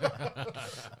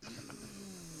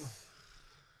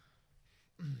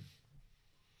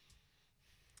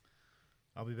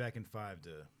 I'll be back in 5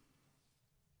 to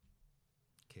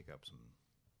kick up some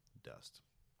dust.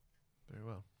 Very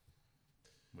well.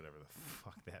 Whatever the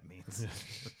fuck that means.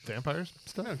 Vampires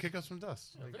stuff? No, kick up some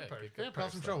dust. Okay, Vampire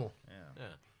cause some trouble. Yeah.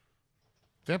 Yeah.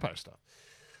 Vampire stuff.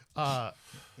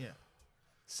 Yeah.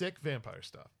 Sick vampire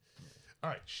stuff. All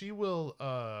right, she will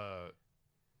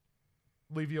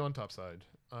leave you on topside.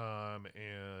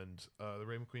 And the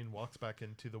Raven Queen walks back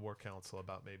into the War Council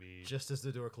about maybe... Just as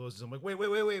the door closes, I'm like, wait,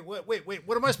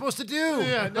 what am I supposed to do?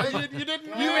 Yeah, no, you didn't.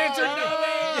 You answered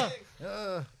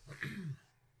nothing.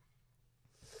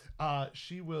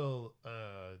 She will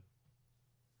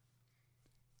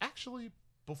actually,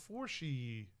 before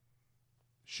she'll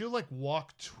like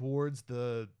walk towards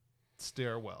the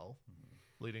stairwell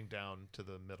leading down to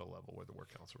the middle level where the War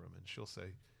Council room, and she'll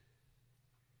say,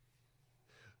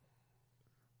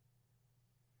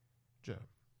 "Joe."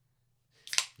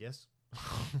 Yes?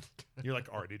 You're like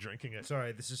already drinking it.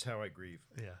 Sorry, this is how I grieve.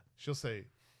 Yeah. She'll say,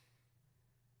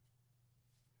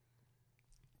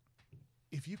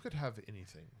 "If you could have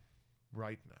anything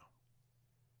right now,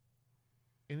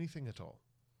 anything at all,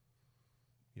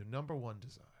 your number one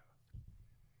desire,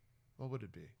 what would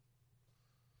it be?"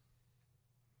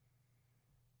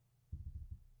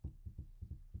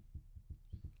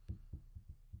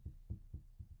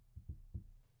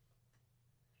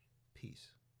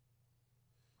 Peace.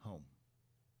 Home.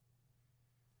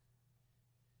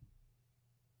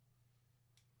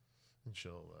 And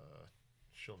she'll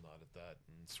nod at that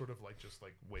and sort of like just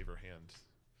like wave her hand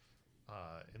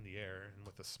in the air, and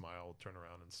with a smile turn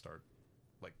around and start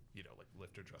like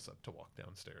lift her dress up to walk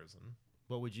downstairs, and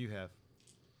What would you have?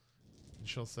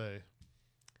 she'll say,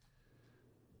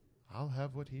 "I'll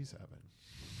have what he's having."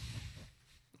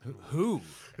 Who?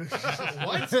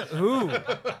 What? Who?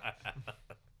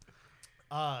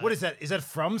 What is that? Is that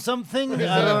from something?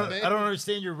 I don't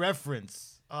understand your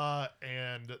reference.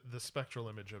 And the spectral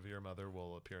image of your mother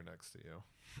will appear next to you.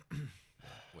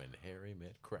 When Harry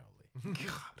met Crowley.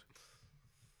 God.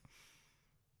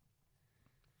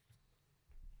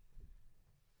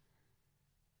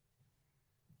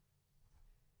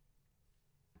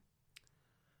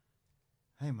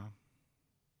 Hey, Mom.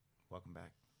 Welcome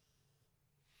back.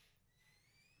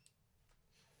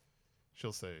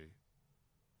 She'll say.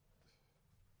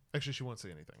 Actually, she won't say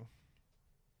anything.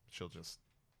 She'll just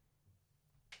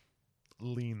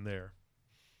lean there.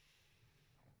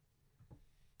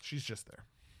 She's just there.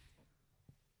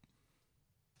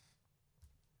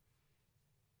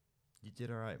 You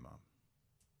did all right, Mom.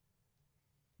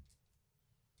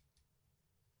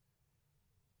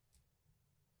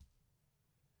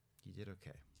 You did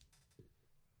okay.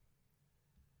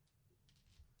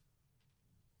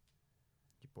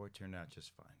 Your boy turned out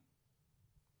just fine.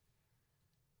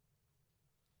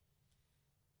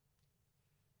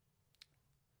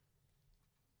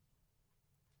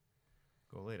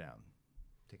 Go lay down.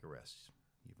 Take a rest.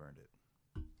 You've earned it.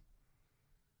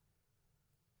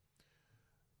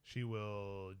 She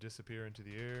will disappear into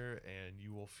the air, and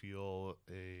you will feel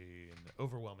an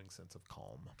overwhelming sense of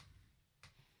calm.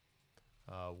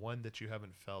 One that you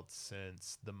haven't felt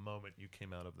since the moment you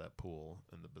came out of that pool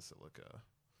in the Basilica,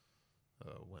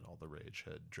 when all the rage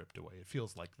had dripped away. It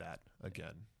feels like that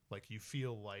again. Like you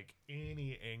feel like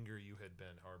any anger you had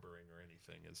been harboring or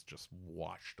anything is just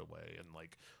washed away in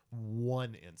like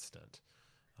one instant.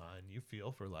 And you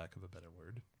feel, for lack of a better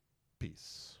word,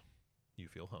 peace. You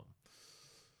feel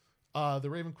home. The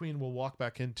Raven Queen will walk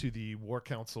back into the War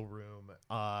Council room,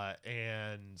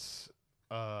 and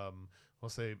we'll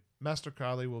say Master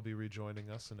Crowley will be rejoining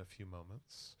us in a few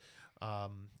moments.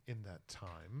 In that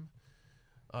time,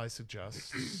 I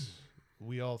suggest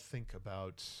we all think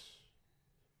about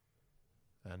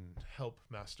and help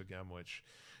Master Gamwich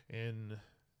in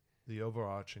the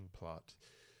overarching plot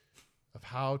of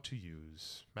how to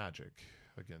use magic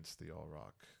against the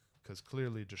Allrock, because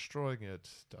clearly destroying it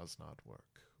does not work.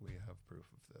 We have proof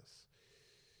of this.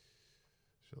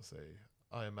 She'll say,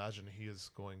 I imagine he is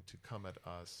going to come at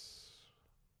us,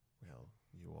 well,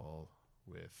 you all,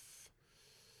 with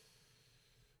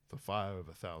the fire of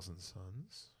 1,000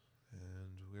 suns,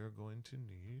 and we're going to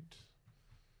need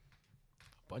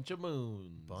Bunch of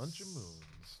moons.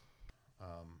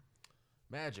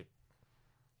 Magic.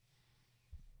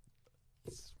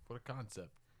 What a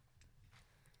concept.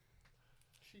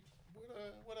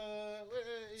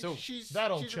 So,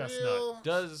 that old she's chestnut. real-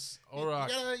 Does Auroch...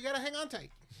 You gotta hang on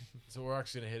tight. So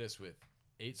Auroch's going to hit us with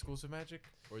 8 schools of magic?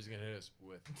 Or is he going to hit us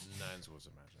with 9 schools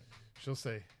of magic? She'll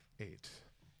say 8.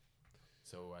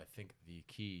 So I think the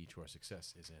key to our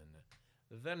success is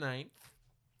in the 9th.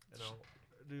 And I'll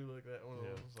do like that one of Yeah.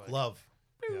 those. Like, Love.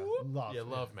 Yeah, love. Yeah,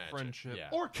 love magic. Friendship. Yeah.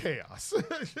 Or chaos.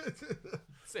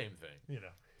 Same thing. you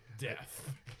know.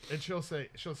 Death. And she'll say,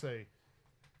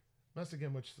 Master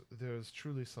Gamwich, there's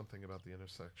truly something about the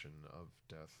intersection of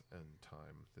death and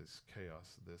time, this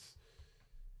chaos, this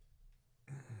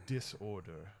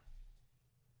disorder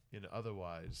in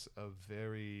otherwise a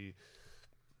very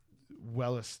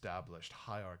well-established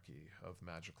hierarchy of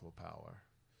magical power.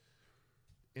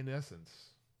 In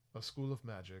essence, a school of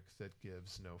magic that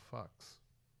gives no fucks.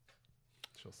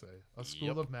 She'll say, a school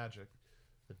Yep. of magic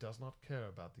that does not care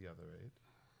about the other 8.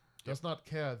 Does not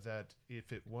care that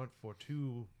if it weren't for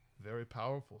 2 very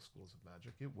powerful schools of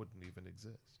magic, it wouldn't even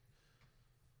exist.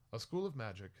 A school of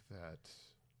magic that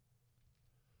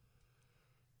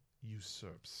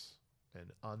usurps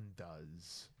and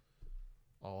undoes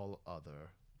all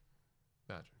other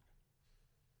magic.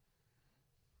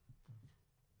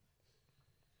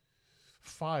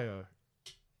 Fire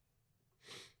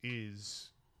is,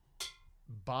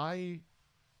 by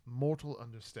mortal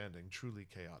understanding, truly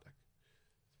chaotic.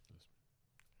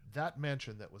 That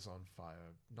mansion that was on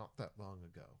fire not that long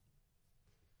ago,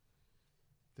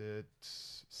 that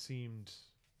seemed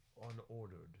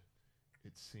unordered,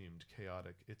 it seemed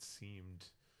chaotic, it seemed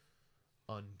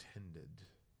untended.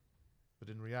 But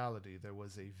in reality, there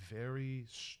was a very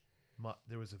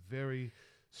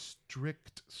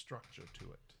strict structure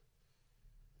to it.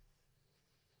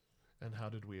 And how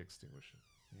did we extinguish it?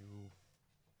 You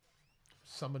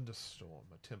summoned a storm,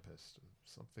 a tempest,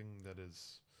 something that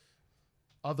is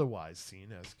otherwise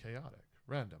seen as chaotic,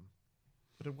 random.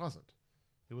 But it wasn't.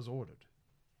 It was ordered.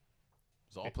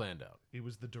 It's all planned out. It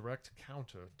was the direct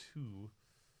counter to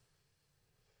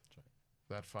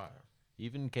that fire.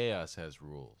 Even chaos has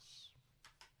rules,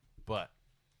 but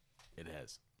it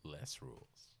has less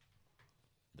rules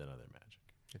than other magic.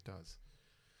 It does.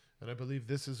 And I believe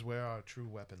this is where our true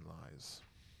weapon lies.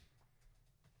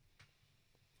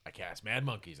 I cast Mad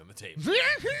Monkeys on the table.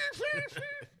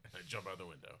 I jump out the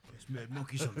window. There's mad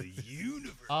monkeys on the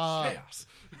universe. Chaos.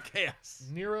 Chaos.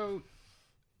 Nero,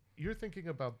 you're thinking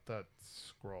about that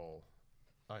scroll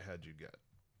I had you get,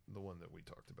 the one that we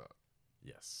talked about.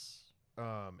 Yes.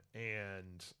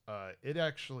 and it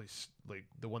actually like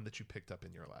the one that you picked up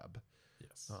in your lab,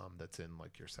 Yes. that's in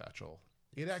like your satchel.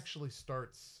 It actually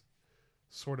starts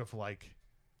sort of like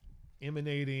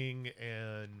emanating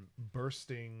and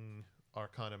bursting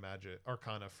arcana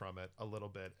from it a little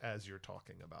bit as you're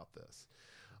talking about this.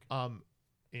 And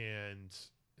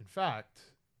in fact,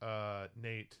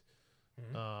 Nate,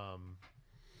 Yeah.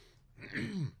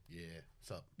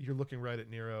 What's up? you're looking right at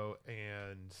Nero,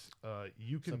 and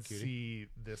you can up, cutie? see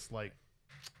this like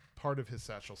part of his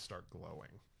satchel start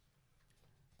glowing.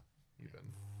 Even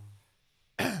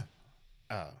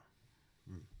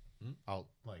I'll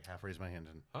like half raise my hand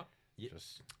and Huh? Yeah.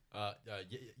 just.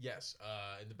 Yes.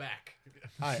 In the back.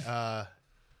 Hi,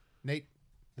 Nate.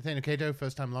 Nathaniel Cato,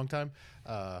 first time, long time.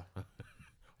 Oh,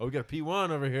 we got a P1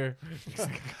 over here.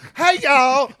 Hey,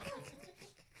 y'all!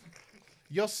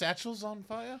 Your satchel's on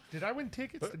fire? did I win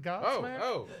tickets to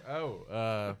Godsmack?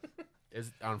 Is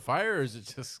it on fire or is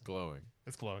it just glowing?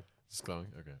 It's glowing. It's glowing.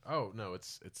 Okay. Oh no,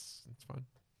 it's fine.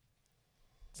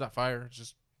 It's not fire. It's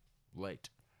just light.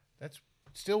 That's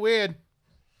still weird.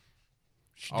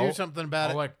 Should do I'll- something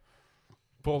about I'll it. like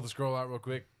pull the scroll out real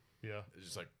quick. Yeah.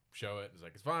 Just like show it. It's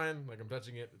like it's fine. Like I'm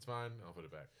touching it. It's fine. I'll put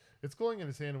it back. It's glowing in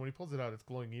his hand, and when he pulls it out, it's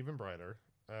glowing even brighter.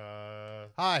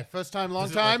 Hi, first time, long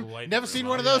Does it, like, time. light Never the seen room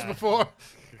one of up? those Yeah. before.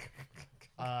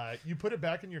 You put it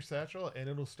back in your satchel, and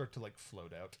it'll start to like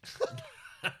float out.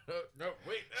 No,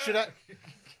 wait. Should I?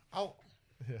 I'll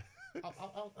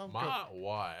go. My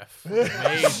wife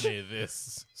made me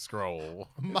this scroll.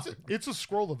 It's a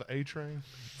scroll of A Train.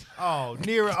 Oh,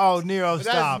 Nero! That's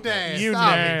Stop nasty. it! You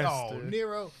Stop it. nasty! Oh,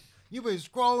 Nero! You've been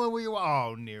scrolling where you are.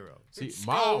 Oh, Nero! See,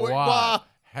 Scroll my with wife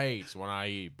hates when I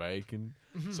eat bacon,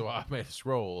 so I made a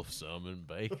scroll of summon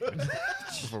bacon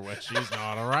for when she's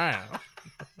not around.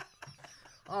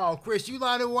 Oh, Chris, you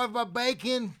lied to wife about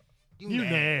bacon. You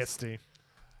nasty.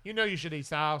 You know you should eat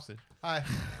sausage. Hi,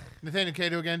 Nathaniel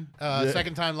Cato again.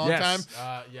 Second time, long time.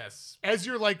 yes. Yes. As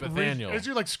you're like Nathaniel. as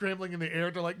you're like scrambling in the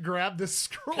air to like grab this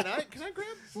scroll. Can I grab?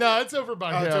 No, it's over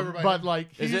by Oh, him. it's over by but him. like,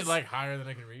 Is he's- it like higher than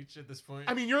I can reach at this point?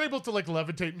 I mean, you're able to like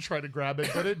levitate and try to grab it,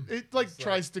 but it like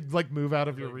tries to like move out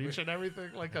of your like- reach and everything,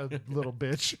 like a little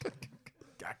bitch.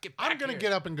 Get I'm back gonna here.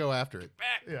 get up and go after it.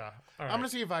 back. Yeah. All right. I'm gonna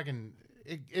see if I can.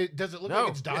 Does it look No.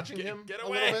 like it's dodging Get- him get a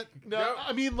away. little bit? No, No.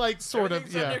 I mean like sort of.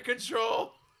 Everything's Yeah. under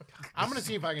control. I'm gonna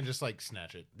see if I can just like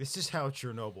snatch it. This is how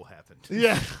Chernobyl happened.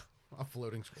 Yeah. A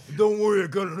floating scroll. Don't worry, I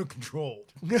got it under control.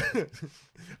 All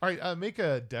right. Make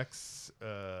a dex.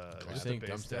 You're Just a saying base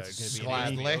Dump's dex. going to be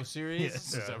Gladly. an HBO series?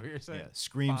 Yes. Is that what you're saying? Yeah,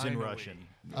 screams in Finally. Russian.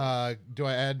 Do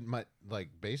I add my like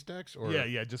base dex or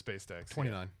Yeah. Just base dex.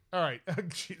 29? All right.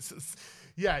 Jesus.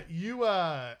 Yeah.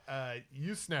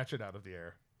 You snatch it out of the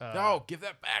air. No, give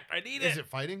that back. I need Is it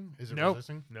fighting? Is it Nope.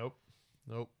 resisting? Nope.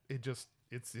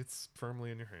 It's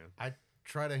firmly in your hand. I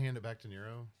try to hand it back to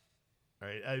Nero. All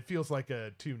right. It feels like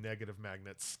two negative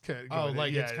magnets. Oh, going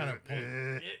like in. it's kind of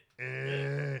pulling.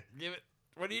 Give it.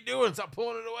 What are you doing? Stop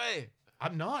pulling it away.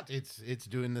 I'm not. It's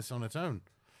doing this on its own.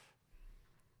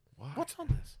 Why? What's on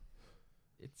this?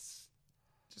 It's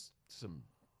just some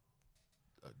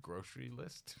grocery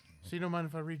list. So you don't mind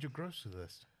if I read your grocery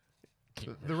list?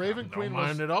 The Raven No Queen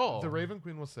mind will, at all. The Raven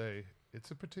Queen will say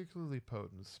it's a particularly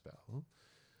potent spell,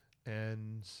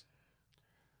 and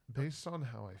based on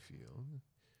how I feel,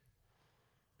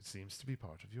 it seems to be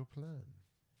part of your plan.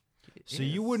 So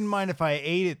you wouldn't mind if I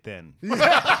ate it then?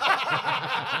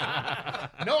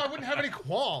 No, I wouldn't have any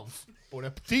qualms. Bon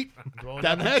appetit.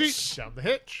 Down the hitch. Down the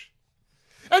hitch.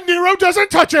 And Nero doesn't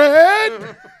touch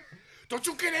it. Don't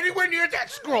you get anywhere near that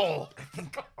scroll.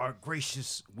 Our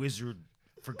gracious wizard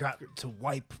forgot to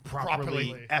wipe Properly.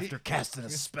 properly after casting a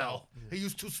spell. He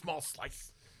used too small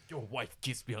slice. Your wife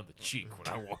kissed me on the cheek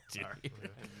when I walked in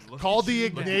here. Call the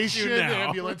Look at you Ignatian now.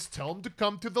 ambulance. Tell them to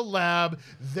come to the lab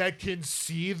that can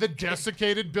see the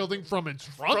desiccated building from its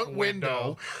front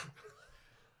window.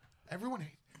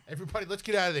 Everybody, let's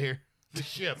get out of here. The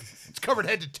ship. It's covered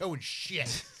head to toe in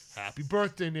shit. Happy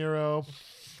birthday, Nero.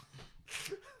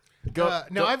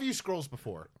 Now, I've used scrolls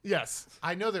before. Yes,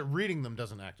 I know that reading them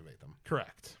doesn't activate them.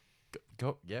 correct.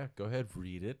 Go ahead,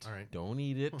 read it. All right. Don't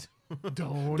eat it.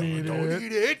 Don't eat it.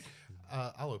 eat it.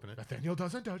 I'll open it. Nathaniel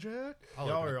doesn't touch it. I'll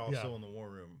Y'all open are it. also Yeah. in the war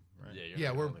room, right? Yeah, Yeah,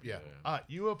 not we're- gonna look yeah. at it.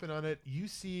 You open on it. You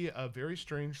see a very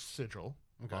strange sigil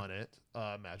Okay. on it.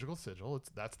 Magical sigil.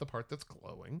 That's the part that's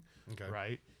glowing. Okay.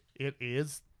 Right. It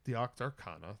is the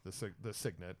Octarcana, the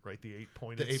signet, right? The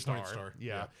 8-pointed The 8-pointed star,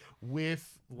 Yeah. yeah.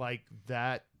 With like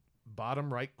that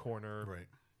bottom right corner Right.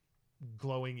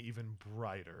 glowing even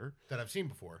brighter. That I've seen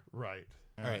before. Right.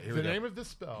 All right, here The we go. name of this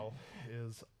spell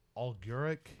is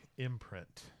Auguric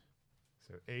Imprint.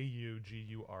 So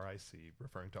Auguric,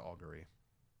 referring to augury.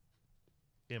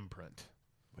 Imprint.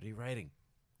 What are you writing,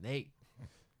 Nate?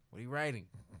 What are you writing?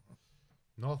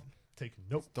 No. Take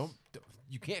notes. Don't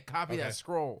you can't copy Okay. that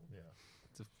scroll. Yeah.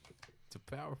 It's a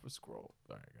powerful scroll.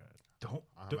 All right, go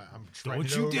ahead. I'm Don't writing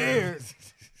it you over. dare!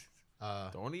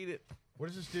 Don't eat it. What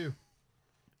does this do?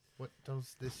 What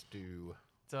does this do?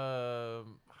 It's I'll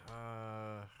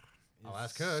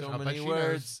ask in her. So I'll bet many she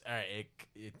words. All right,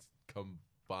 it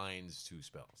combines 2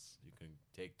 spells. You can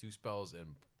take 2 spells and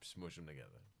smush them together.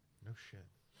 No shit.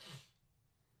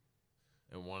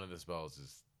 And one of the spells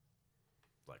is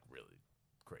like really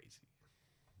crazy.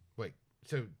 Wait,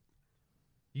 so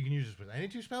you can use this with any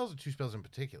 2 spells or 2 spells in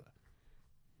particular?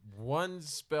 One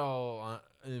spell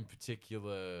in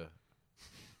particular.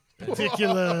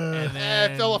 Particular. And I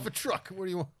then, fell off a truck. What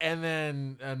do you want? and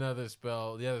then another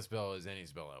spell. The other spell is any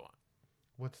spell I want.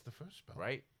 What's the first spell?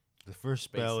 Right? The first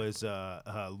spell is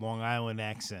Long Island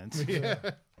accent. Yeah.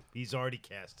 He's already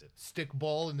cast it. Stick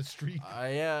ball in the street.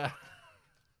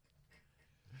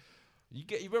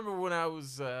 You remember when I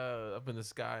was up in the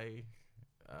sky,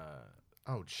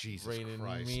 Oh Jesus raining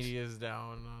Christ! meteors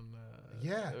down on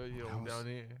Yeah. down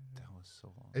here. That was so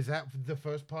long. Is that the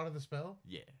first part of the spell?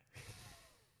 Yeah.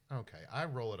 Okay, I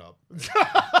roll it up.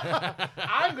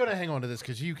 I'm gonna hang on to this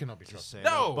because you cannot be trusted.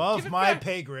 No, give above it my back.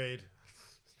 pay grade.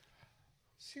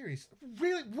 Serious?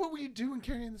 Really? What were you doing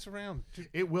carrying this around? Dude,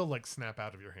 It will like snap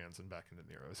out of your hands and back into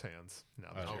Nero's hands.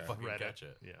 Now that Okay. you've Fucking read catch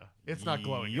it. Yeah, it's not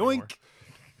glowing Yoink. anymore.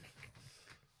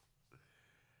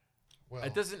 well,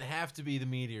 It doesn't have to be the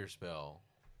meteor spell.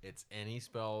 It's any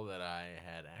spell that I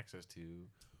had access to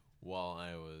while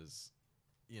I was,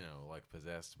 like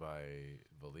possessed by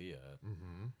Valia.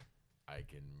 Mm-hmm. I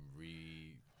can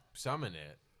re-summon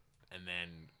it and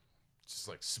then just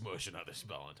like smush another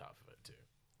spell on top of it too.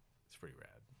 It's pretty rad.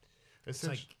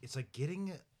 It's like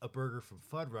getting a burger from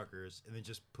Fuddruckers and then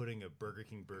just putting a Burger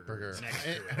King burger, Burger. next to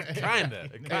it. Kinda,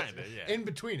 yeah. In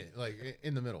between it, like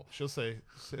in the middle. She'll say,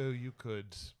 so you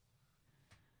could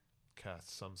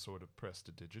cast some sort of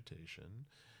prestidigitation,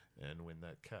 and when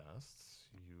that casts,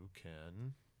 you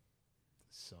can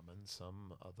summon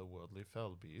some otherworldly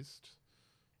fell beast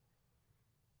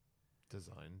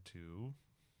designed to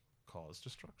cause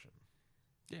destruction.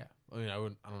 Yeah. I mean, I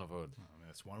don't know if I would I mean,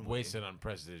 that's one way. waste it on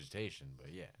prestidigitation,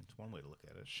 but yeah. That's one way to look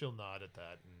at it. She'll nod at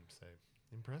that and say,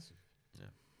 impressive.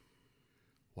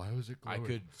 Why was it I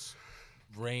glowing? could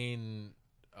rain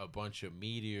a bunch of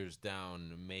meteors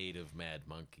down made of mad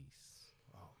monkeys,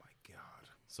 Oh my god.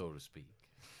 so to speak.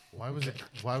 Why was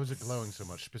it glowing so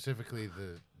much? Specifically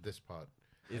this part.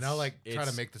 And I'll try to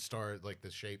it's- make the star like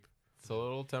the shape. It's a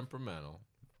little temperamental.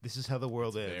 This is how the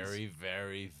world ends. Very,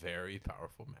 very, very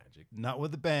powerful magic. Not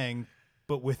with a bang,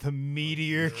 but with a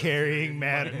meteor carrying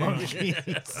mad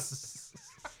monkeys.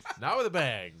 Not with a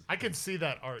bang, I can see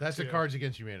that art. That's a too. Cards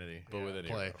Against Humanity but with an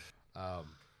play. arrow.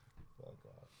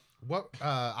 What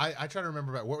I try to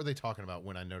remember about what were they talking about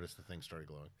when I noticed the thing started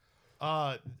glowing?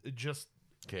 Just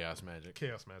Chaos magic.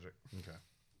 chaos magic. Okay.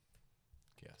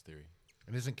 Chaos theory.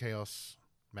 And isn't chaos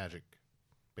magic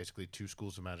basically 2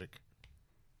 schools of magic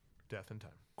Death and time.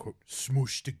 quote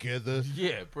smooshed together?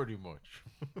 Yeah, pretty much.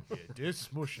 Yeah,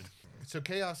 just smushing. So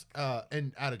chaos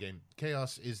and out of game,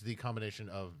 chaos is the combination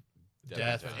of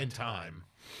death and time.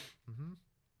 Mm-hmm.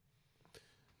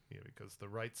 Yeah, because the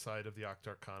right side of the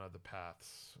Octarcana, the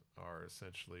paths, are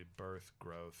essentially birth,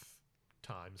 growth,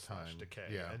 time / decay,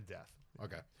 yeah. and death.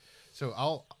 Okay. So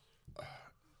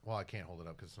well, I can't hold it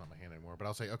up because it's not my hand anymore, but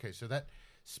I'll say, okay, so that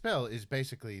spell is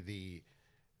basically the,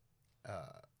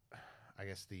 I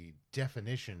guess the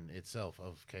definition itself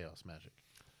of chaos magic,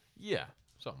 Yeah,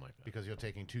 something like that. because you're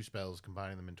taking 2 spells,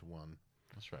 combining them into one.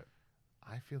 That's right.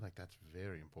 I feel like that's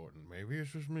very important. Maybe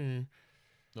it's just me.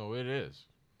 No, it is.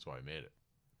 That's why I made it.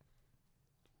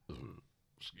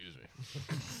 Excuse me.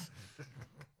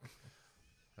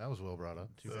 That was well brought up.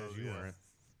 Too bad you yeah. weren't.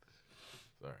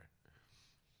 Sorry.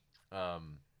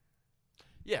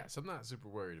 Yeah, so I'm not super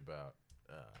worried about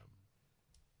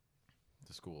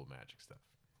the school of magic stuff.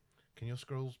 Can your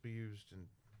scrolls be used in?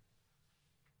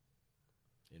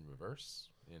 In reverse?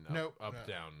 In up, Nope, up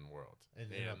no. down world.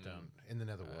 In up down in the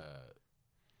netherworld.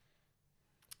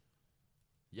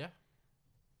 Yeah.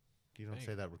 You don't thank-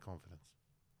 say that with confidence.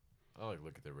 I like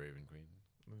look at the Raven Queen.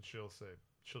 And she'll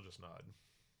just nod.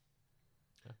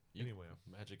 Yeah. Anyway.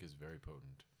 Magic is very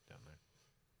potent down there.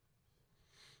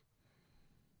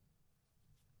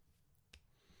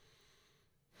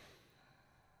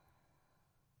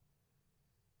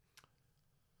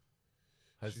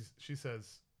 She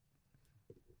says,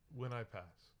 when I pass,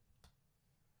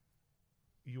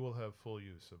 you will have full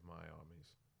use of my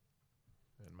armies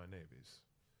and my navies.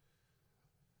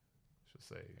 She'll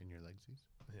say, In your legsies.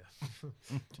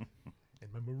 yeah.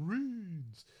 And my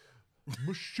Marines.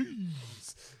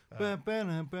 Machines.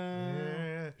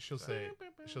 She'll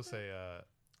say,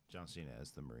 John Cena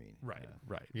as the Marine. right, Yeah.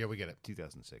 right. Yeah, we get it.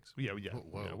 2006. Yeah, Whoa.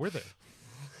 yeah, we're there.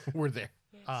 We're there.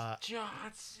 John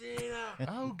Cena.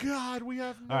 Oh God, we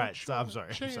have no All right, so I'm sorry.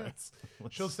 I'm sorry. chance.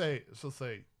 She'll say,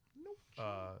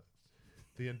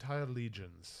 the entire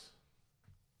legions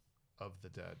of the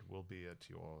dead will be at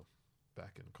your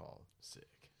beck and call.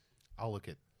 Sick. I'll look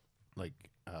at like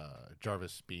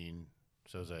Jarvis, Bean,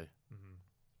 Soze. Mm-hmm.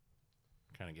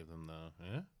 Kind of give them the.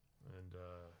 Eh? And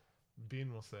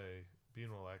Bean will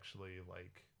actually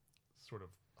like sort of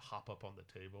hop up on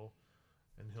the table,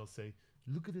 and he'll say,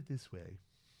 "Look at it this way.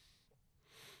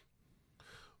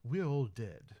 We're all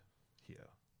dead here,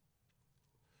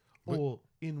 or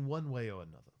in one way or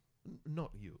another.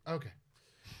 Not you. Okay.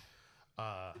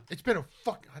 Uh, It's been a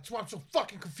fuck. That's why I'm so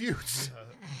fucking confused.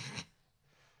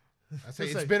 I say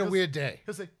he'll it's say- been a he'll- weird day.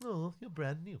 He'll say, "Oh, you're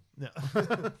brand new." No.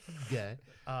 Yeah.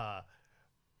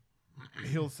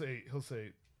 He'll say,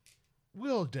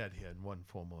 "We're all dead here in one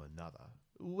form or another.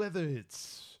 Whether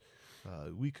it's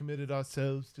we committed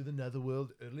ourselves to the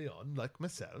netherworld early on, like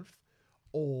myself,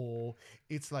 or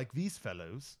it's like these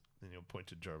fellows." And you'll point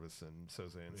to Jarvis and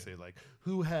Soze and say, like,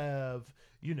 who have,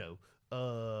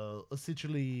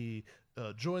 essentially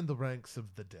joined the ranks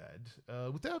of the dead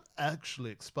without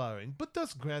actually expiring, but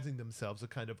thus granting themselves a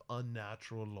kind of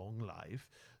unnatural long life.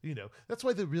 That's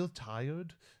why they're real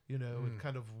tired, and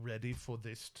kind of ready for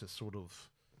this to sort of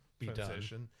Be done.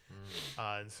 transition.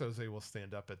 And Soze will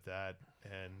stand up at that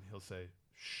and he'll say,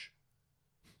 shh.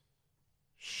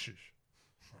 Shush.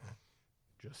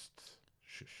 Just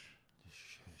shush.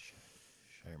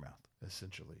 Shut your mouth.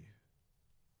 Essentially,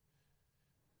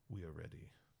 we are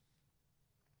ready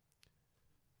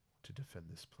to defend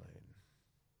this plane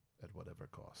at whatever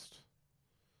cost.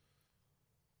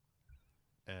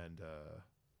 And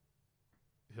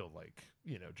he'll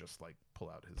just pull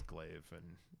out his glaive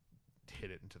and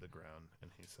hit it into the ground,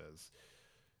 and he says,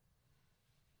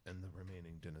 "And the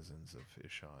remaining denizens of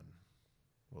Ishan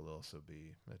will also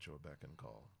be at your beck and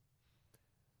call."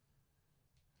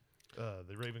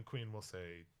 The Raven Queen will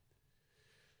say,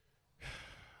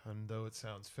 "And though it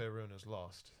sounds Faerun is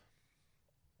lost,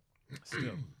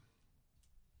 still,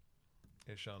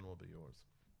 Ishan will be yours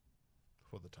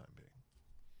for the time being."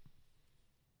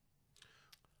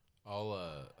 I'll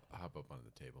hop up onto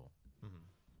the table Mhm.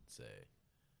 and say,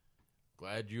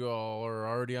 "Glad you all are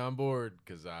already on board,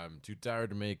 because I'm too tired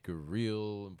to make a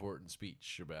real important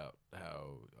speech about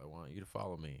how I want you to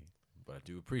follow me. But I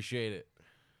do appreciate it.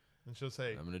 And she'll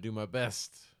say, I'm going to do my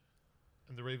best."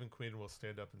 and the Raven Queen will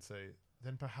stand up and say,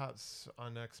 "Then perhaps our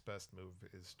next best move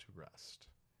is to rest.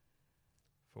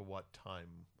 For what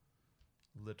time,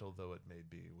 little though it may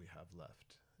be, we have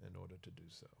left in order to do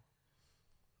so."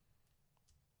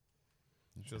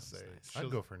 I'd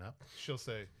go for a nap. She'll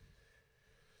say,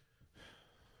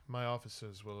 "My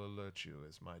officers will alert you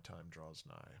as my time draws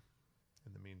nigh.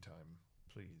 In the meantime,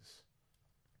 please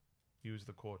use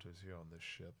the quarters here on this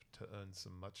ship to earn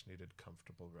some much needed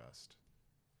comfortable rest.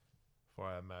 For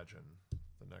I imagine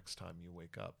the next time you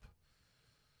wake up,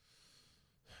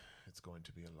 it's going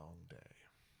to be a long day."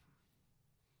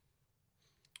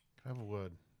 Can I have a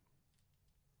word?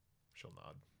 She'll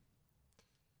nod.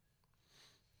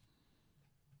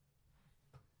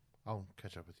 I'll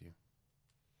catch up with you.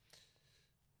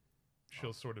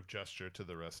 She'll sort of gesture to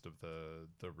the rest of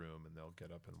the room, and they'll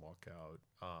get up and walk out.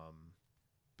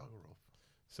 Bugger off.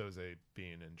 Soze,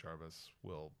 Bean, and Jarvis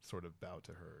will sort of bow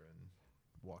to her and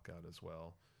walk out as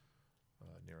well.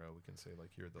 Nero, we can say, like,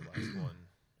 you're the last one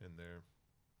in there.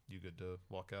 You good to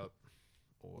walk out?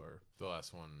 Or The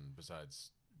last one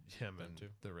besides him Them and two?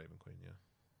 the Raven Queen, yeah.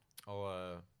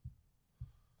 I'll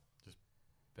just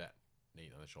pat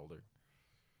Nate on the shoulder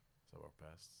as I walk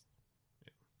past.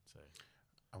 Yeah. Say,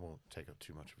 I won't take up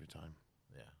too much of your time.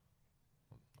 yeah.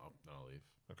 Then I'll leave.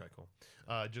 Okay, cool.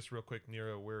 Just real quick,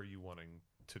 Nero, where are you wanting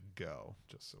to go?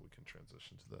 Just so we can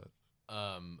transition to that.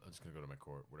 I'm just gonna go to my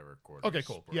court, whatever court. Okay,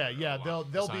 cool. Yeah, they'll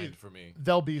be assigned for me.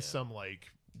 There'll be Yeah. some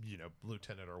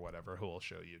lieutenant or whatever who will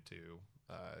show you to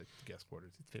guest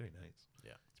quarters. It's very nice.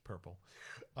 Yeah. It's purple.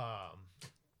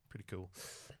 Pretty cool.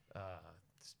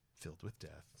 It's filled with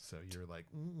death. So you're like,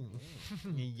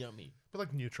 Yummy. but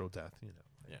like neutral death,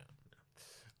 Yeah.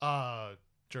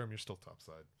 Germ, you're still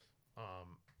topside.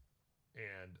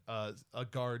 And a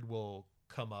guard will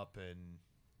come up and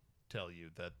tell you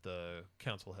that the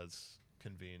council has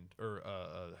convened or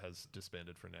has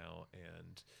disbanded for now,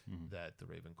 and that the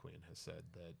Raven Queen has said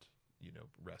that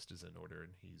rest is in order,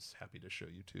 and he's happy to show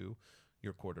you to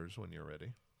your quarters when you're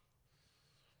ready.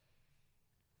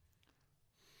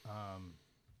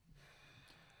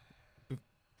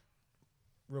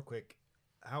 Real quick,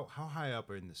 how high up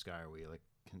in the sky are we? Like,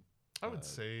 I would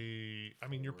say, I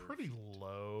mean, you're pretty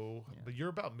low, but you're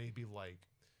about maybe like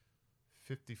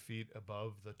 50 feet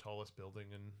above the tallest building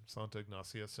in Santa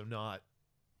Ignacia. So not,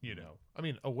 I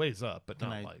mean, a ways up, but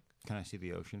not like. Can I see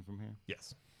the ocean from here?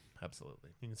 Yes,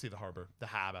 absolutely. You can see the harbor, the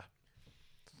harbor,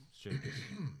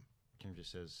 Kim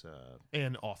just says,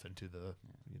 and off into the,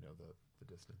 the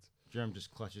distance. Jerem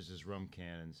just clutches his rum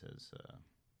can and says,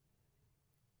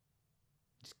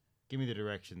 just give me the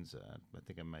directions. I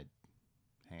think I might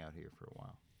hang out here for a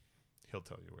while. He'll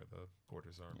tell you where the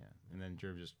quarters are. Yeah. And then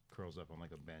Jerem just curls up on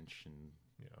like a bench and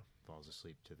falls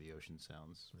asleep to the ocean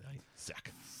sounds.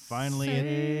 Zach. Finally, Take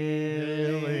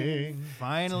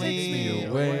me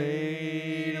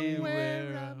away to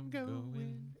where I'm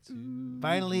going to.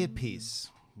 finally at peace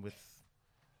with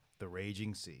the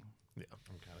raging sea. Yeah.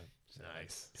 I'm kind of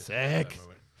Nice. Sick.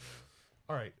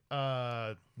 All right.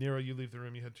 Nero, you leave the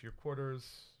room. You head to your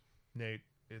quarters. Nate,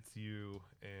 it's you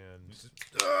and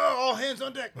All hands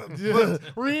on deck.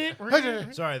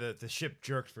 Sorry, the ship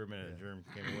jerked for a minute. Jerem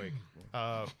came awake.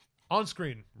 on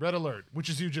screen, red alert, which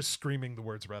is you just screaming the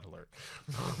words red alert.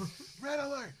 Red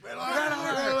alert! Red alert!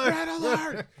 Red alert! Red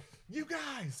alert! You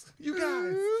guys!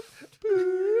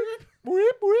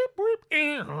 Whip, whip, whip.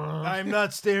 I'm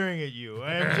not staring at you.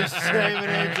 I am just screaming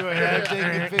into it. I'm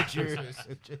taking pictures.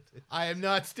 I am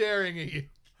not staring at you.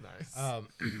 Nice.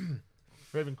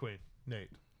 Raven Queen, Nate,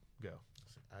 go.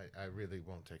 I really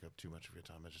won't take up too much of your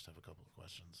time. I just have a couple of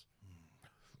questions.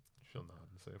 She'll nod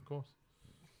and say, of course.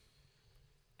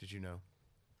 Did you know?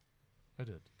 I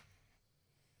did.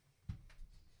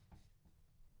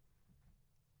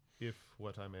 If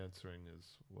what I'm answering is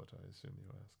what I assume you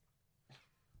ask.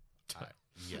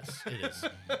 Yes, it is.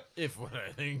 If what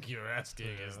I think you're asking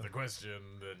is the question,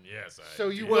 then yes, I. So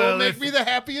you do. will make me the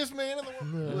happiest man in the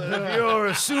world? Well, if you're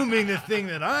assuming the thing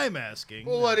that I'm asking.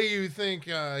 Well, what do you think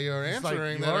you're It's like,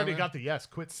 answering? you that already I'm- got the yes.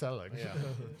 Quit selling. Yeah.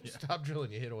 Stop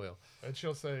drilling. You hit oil. And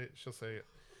she'll say,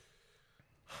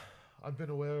 I've been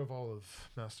aware of all of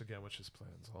Master Ganwich's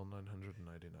plans, all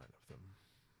 999 of them.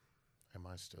 Am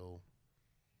I still...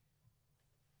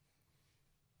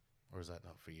 Or is that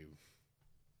not for you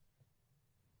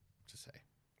to say?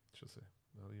 She'll say,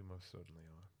 well, you most certainly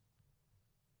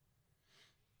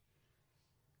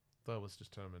are. That was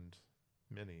determined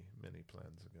many, many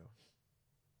plans ago.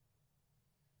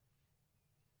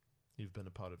 You've been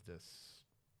a part of this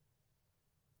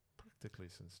practically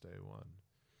since day one,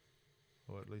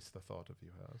 or at least the thought of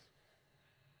you has.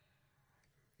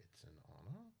 It's an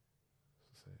honor.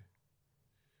 She'll say,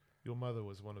 your mother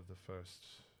was one of the first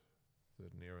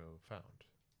that Nero found.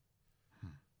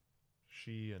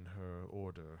 She and her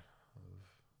order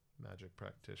of magic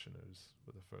practitioners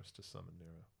were the first to summon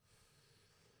Nero.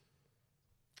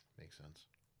 Makes sense.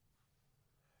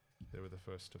 They were the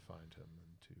first to find him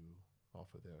and to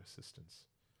offer their assistance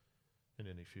in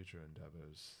any future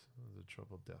endeavors the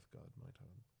troubled death god might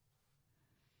have.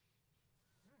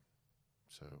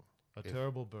 So, A If-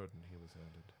 terrible burden he was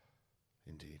handed.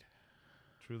 indeed.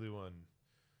 Truly one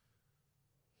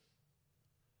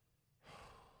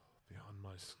beyond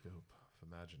my scope of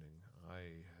imagining.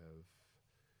 I have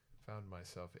found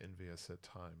myself envious at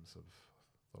times of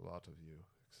the lot of you,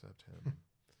 except him.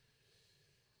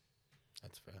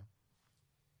 That's fair.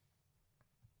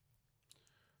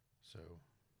 So,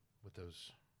 with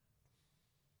those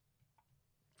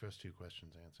first two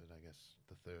questions answered, I guess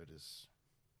the third is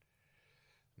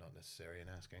not necessary in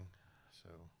asking. So,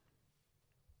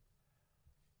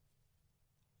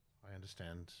 I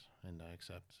understand and I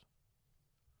accept.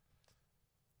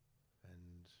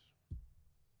 And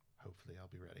hopefully I'll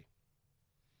be ready.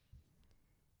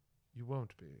 You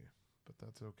won't be, but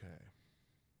that's okay.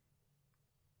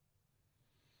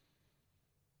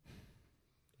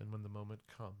 And when the moment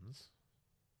comes,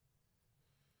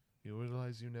 you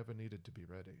realize you never needed to be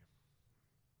ready.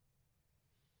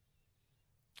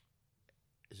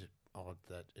 Is it odd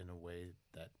that in a way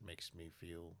that makes me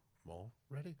feel more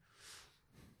ready?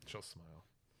 She'll smile.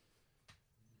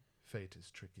 Fate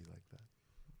is tricky like that.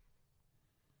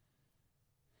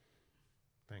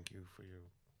 Thank you for your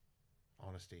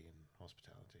honesty and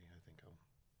hospitality. I think I'll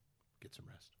get some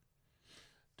rest.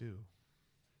 Do.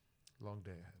 Long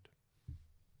day ahead.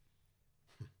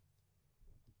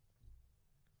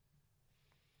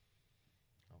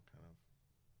 I'll kind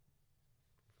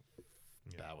of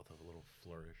Yeah. bow with a little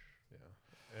flourish. Yeah.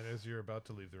 And as you're about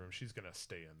to leave the room, she's going to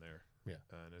stay in there. Yeah.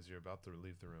 And as you're about to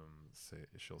leave the room,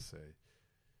 she'll say,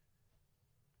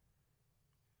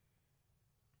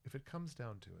 if it comes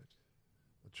down to it,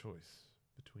 the choice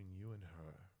between you and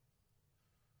her,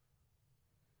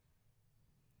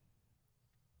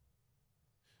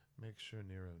 Make sure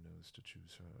Nero knows to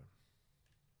choose her.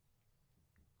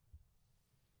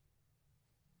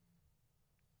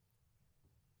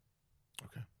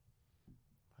 Okay.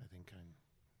 I think I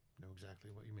know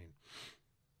exactly what you mean.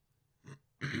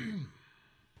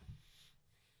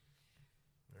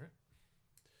 All right.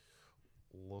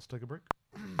 Let's take a break.